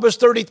 the Bubba's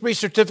 33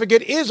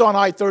 certificate is on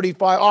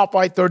I-35, off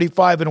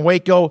I-35 in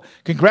Waco.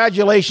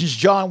 Congratulations,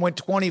 John. Went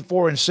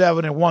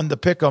 24-7 and won the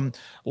Pick'em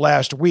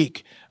last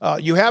week.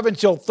 You have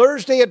until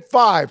Thursday at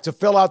 5 to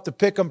fill out the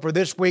Pick'em for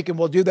this week, and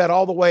we'll do that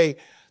all the way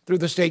through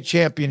the state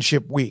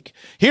championship week.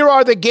 Here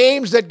are the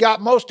games that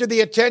got most of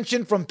the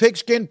attention from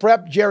Pigskin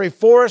Prep Jerry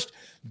Forrest.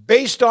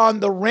 Based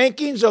on the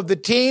rankings of the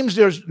teams,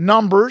 there's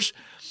numbers,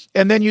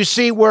 and then you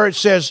see where it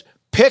says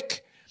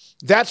pick.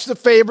 That's the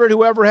favorite,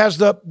 whoever has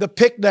the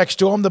pick next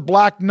to them, the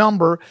black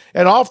number.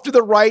 And off to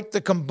the right, the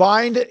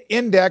combined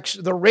index,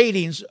 the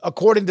ratings,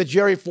 according to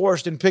Jerry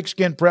Forrest and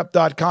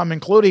pigskinprep.com,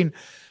 including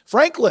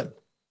Franklin.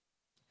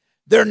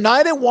 They're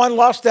 9-1,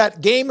 lost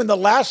that game in the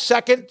last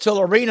second to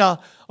Lorena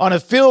on a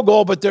field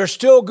goal, but they're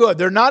still good.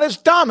 They're not as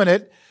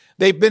dominant.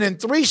 They've been in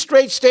 3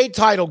 straight state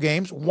title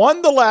games,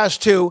 won the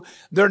last 2.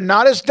 They're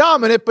not as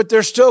dominant, but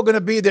they're still going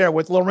to be there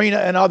with Lorena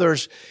and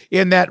others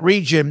in that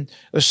region,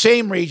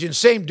 same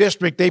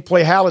district they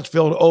play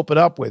Hallettsville to open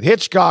up with.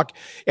 Hitchcock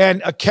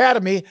and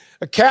Academy.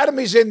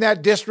 Academy's in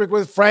that district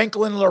with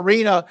Franklin,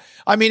 Lorena.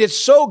 I mean, it's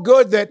so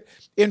good that,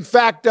 in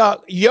fact,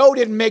 Yo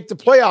didn't make the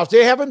playoffs.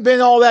 They haven't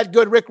been all that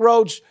good. Rick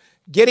Rhodes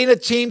getting a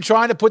team,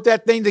 trying to put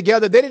that thing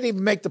together. They didn't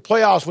even make the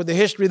playoffs with the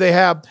history they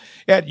have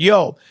at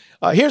Yo.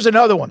 Here's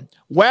another one.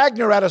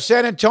 Wagner out of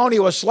San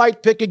Antonio, a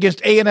slight pick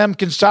against A&M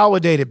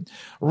Consolidated.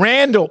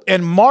 Randall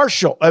and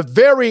Marshall, a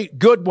very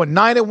good one,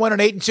 9-1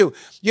 and 8-2.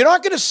 You're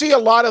not going to see a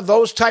lot of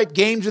those type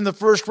games in the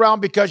first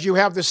round because you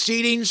have the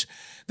seedings,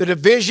 the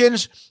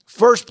divisions,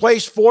 first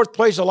place, fourth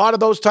place, a lot of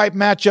those type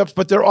matchups,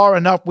 but there are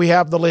enough. We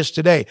have the list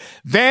today.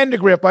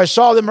 Vandergrift, I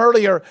saw them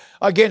earlier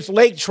against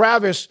Lake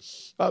Travis.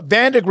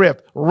 Vandergrift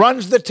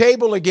runs the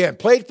table again.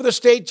 Played for the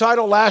state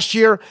title last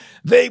year.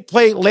 They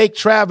play Lake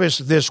Travis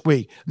this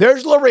week.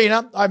 There's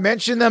Lorena. I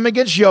mentioned them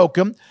against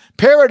Yoakum.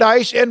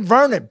 Paradise and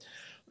Vernon.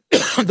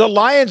 The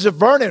Lions of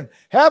Vernon.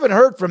 Haven't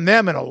heard from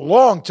them in a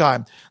long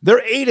time.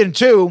 They're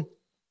 8-2.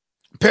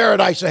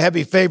 Paradise a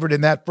heavy favorite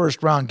in that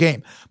first round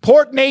game.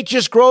 Port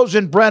Neches, Groves,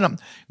 and Brenham.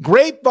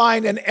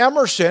 Grapevine and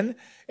Emerson.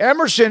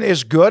 Emerson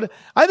is good.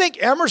 I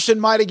think Emerson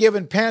might have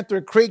given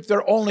Panther Creek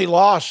their only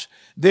loss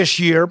this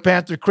year.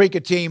 Panther Creek, a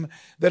team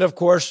that, of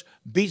course,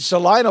 beat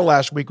Salina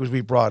last week, as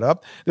we brought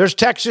up. There's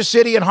Texas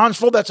City and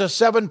Huntsville. That's a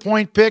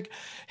 7-point pick.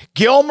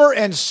 Gilmer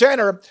and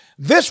Center.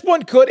 This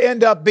one could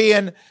end up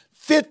being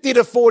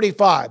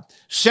 50-45.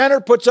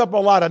 Center puts up a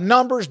lot of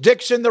numbers.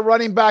 Dixon, the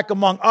running back,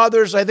 among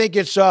others. I think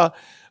it's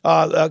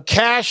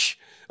Cash,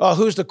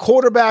 who's the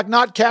quarterback,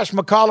 not Cash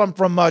McCollum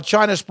from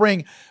China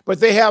Spring, but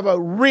they have a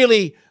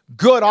really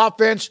good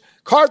offense.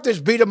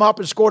 Carthage beat him up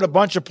and scored a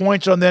bunch of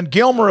points on them.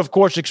 Gilmer, of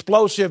course,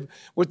 explosive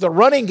with the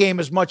running game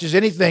as much as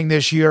anything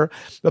this year.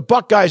 The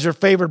Buckeyes are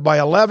favored by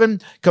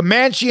 11.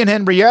 Comanche and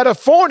Henrietta.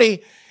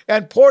 Forney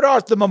and Port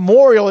Arthur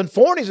Memorial. And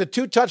Forney's a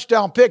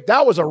 2-touchdown pick.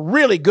 That was a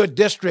really good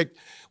district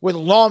with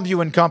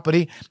Longview and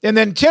company. And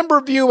then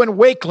Timberview and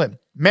Wakeland.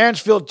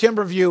 Mansfield,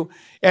 Timberview,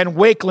 and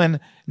Wakeland,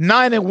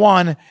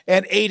 9-1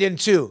 and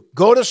 8-2.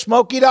 Go to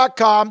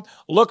Smoky.com,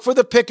 look for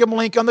the Pick'em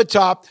link on the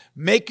top,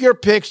 make your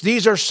picks.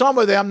 These are some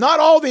of them. Not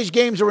all these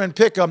games are in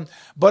Pick'em,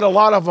 but a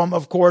lot of them,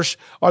 of course,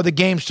 are the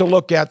games to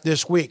look at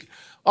this week.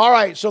 All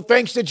right, so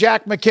thanks to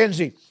Jack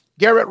McKenzie,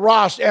 Garrett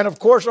Ross, and, of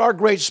course, our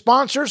great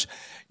sponsors.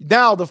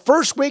 Now, the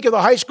first week of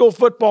the high school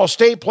football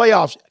state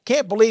playoffs. I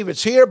can't believe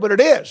it's here, but it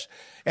is.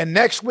 And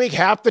next week,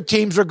 half the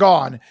teams are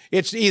gone.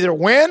 It's either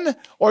win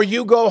or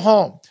you go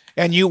home.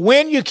 And you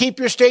win, you keep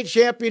your state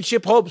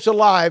championship hopes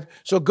alive.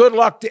 So good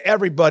luck to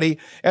everybody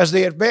as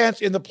they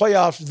advance in the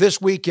playoffs this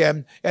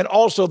weekend, and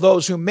also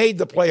those who made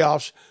the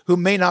playoffs who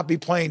may not be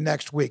playing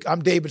next week.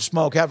 I'm David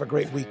Smoke. Have a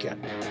great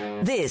weekend.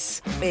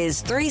 This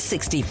is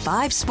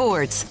 365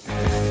 Sports.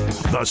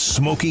 The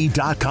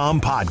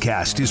Smoky.com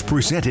podcast is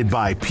presented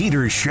by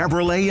Peters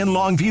Chevrolet in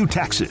Longview,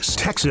 Texas.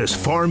 Texas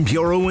Farm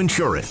Bureau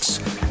Insurance.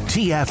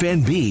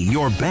 TFNB,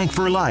 your bank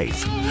for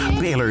life.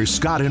 Baylor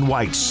Scott &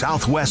 White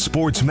Southwest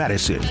Sports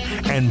Medicine.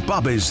 And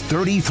Bubba's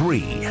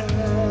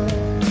 33.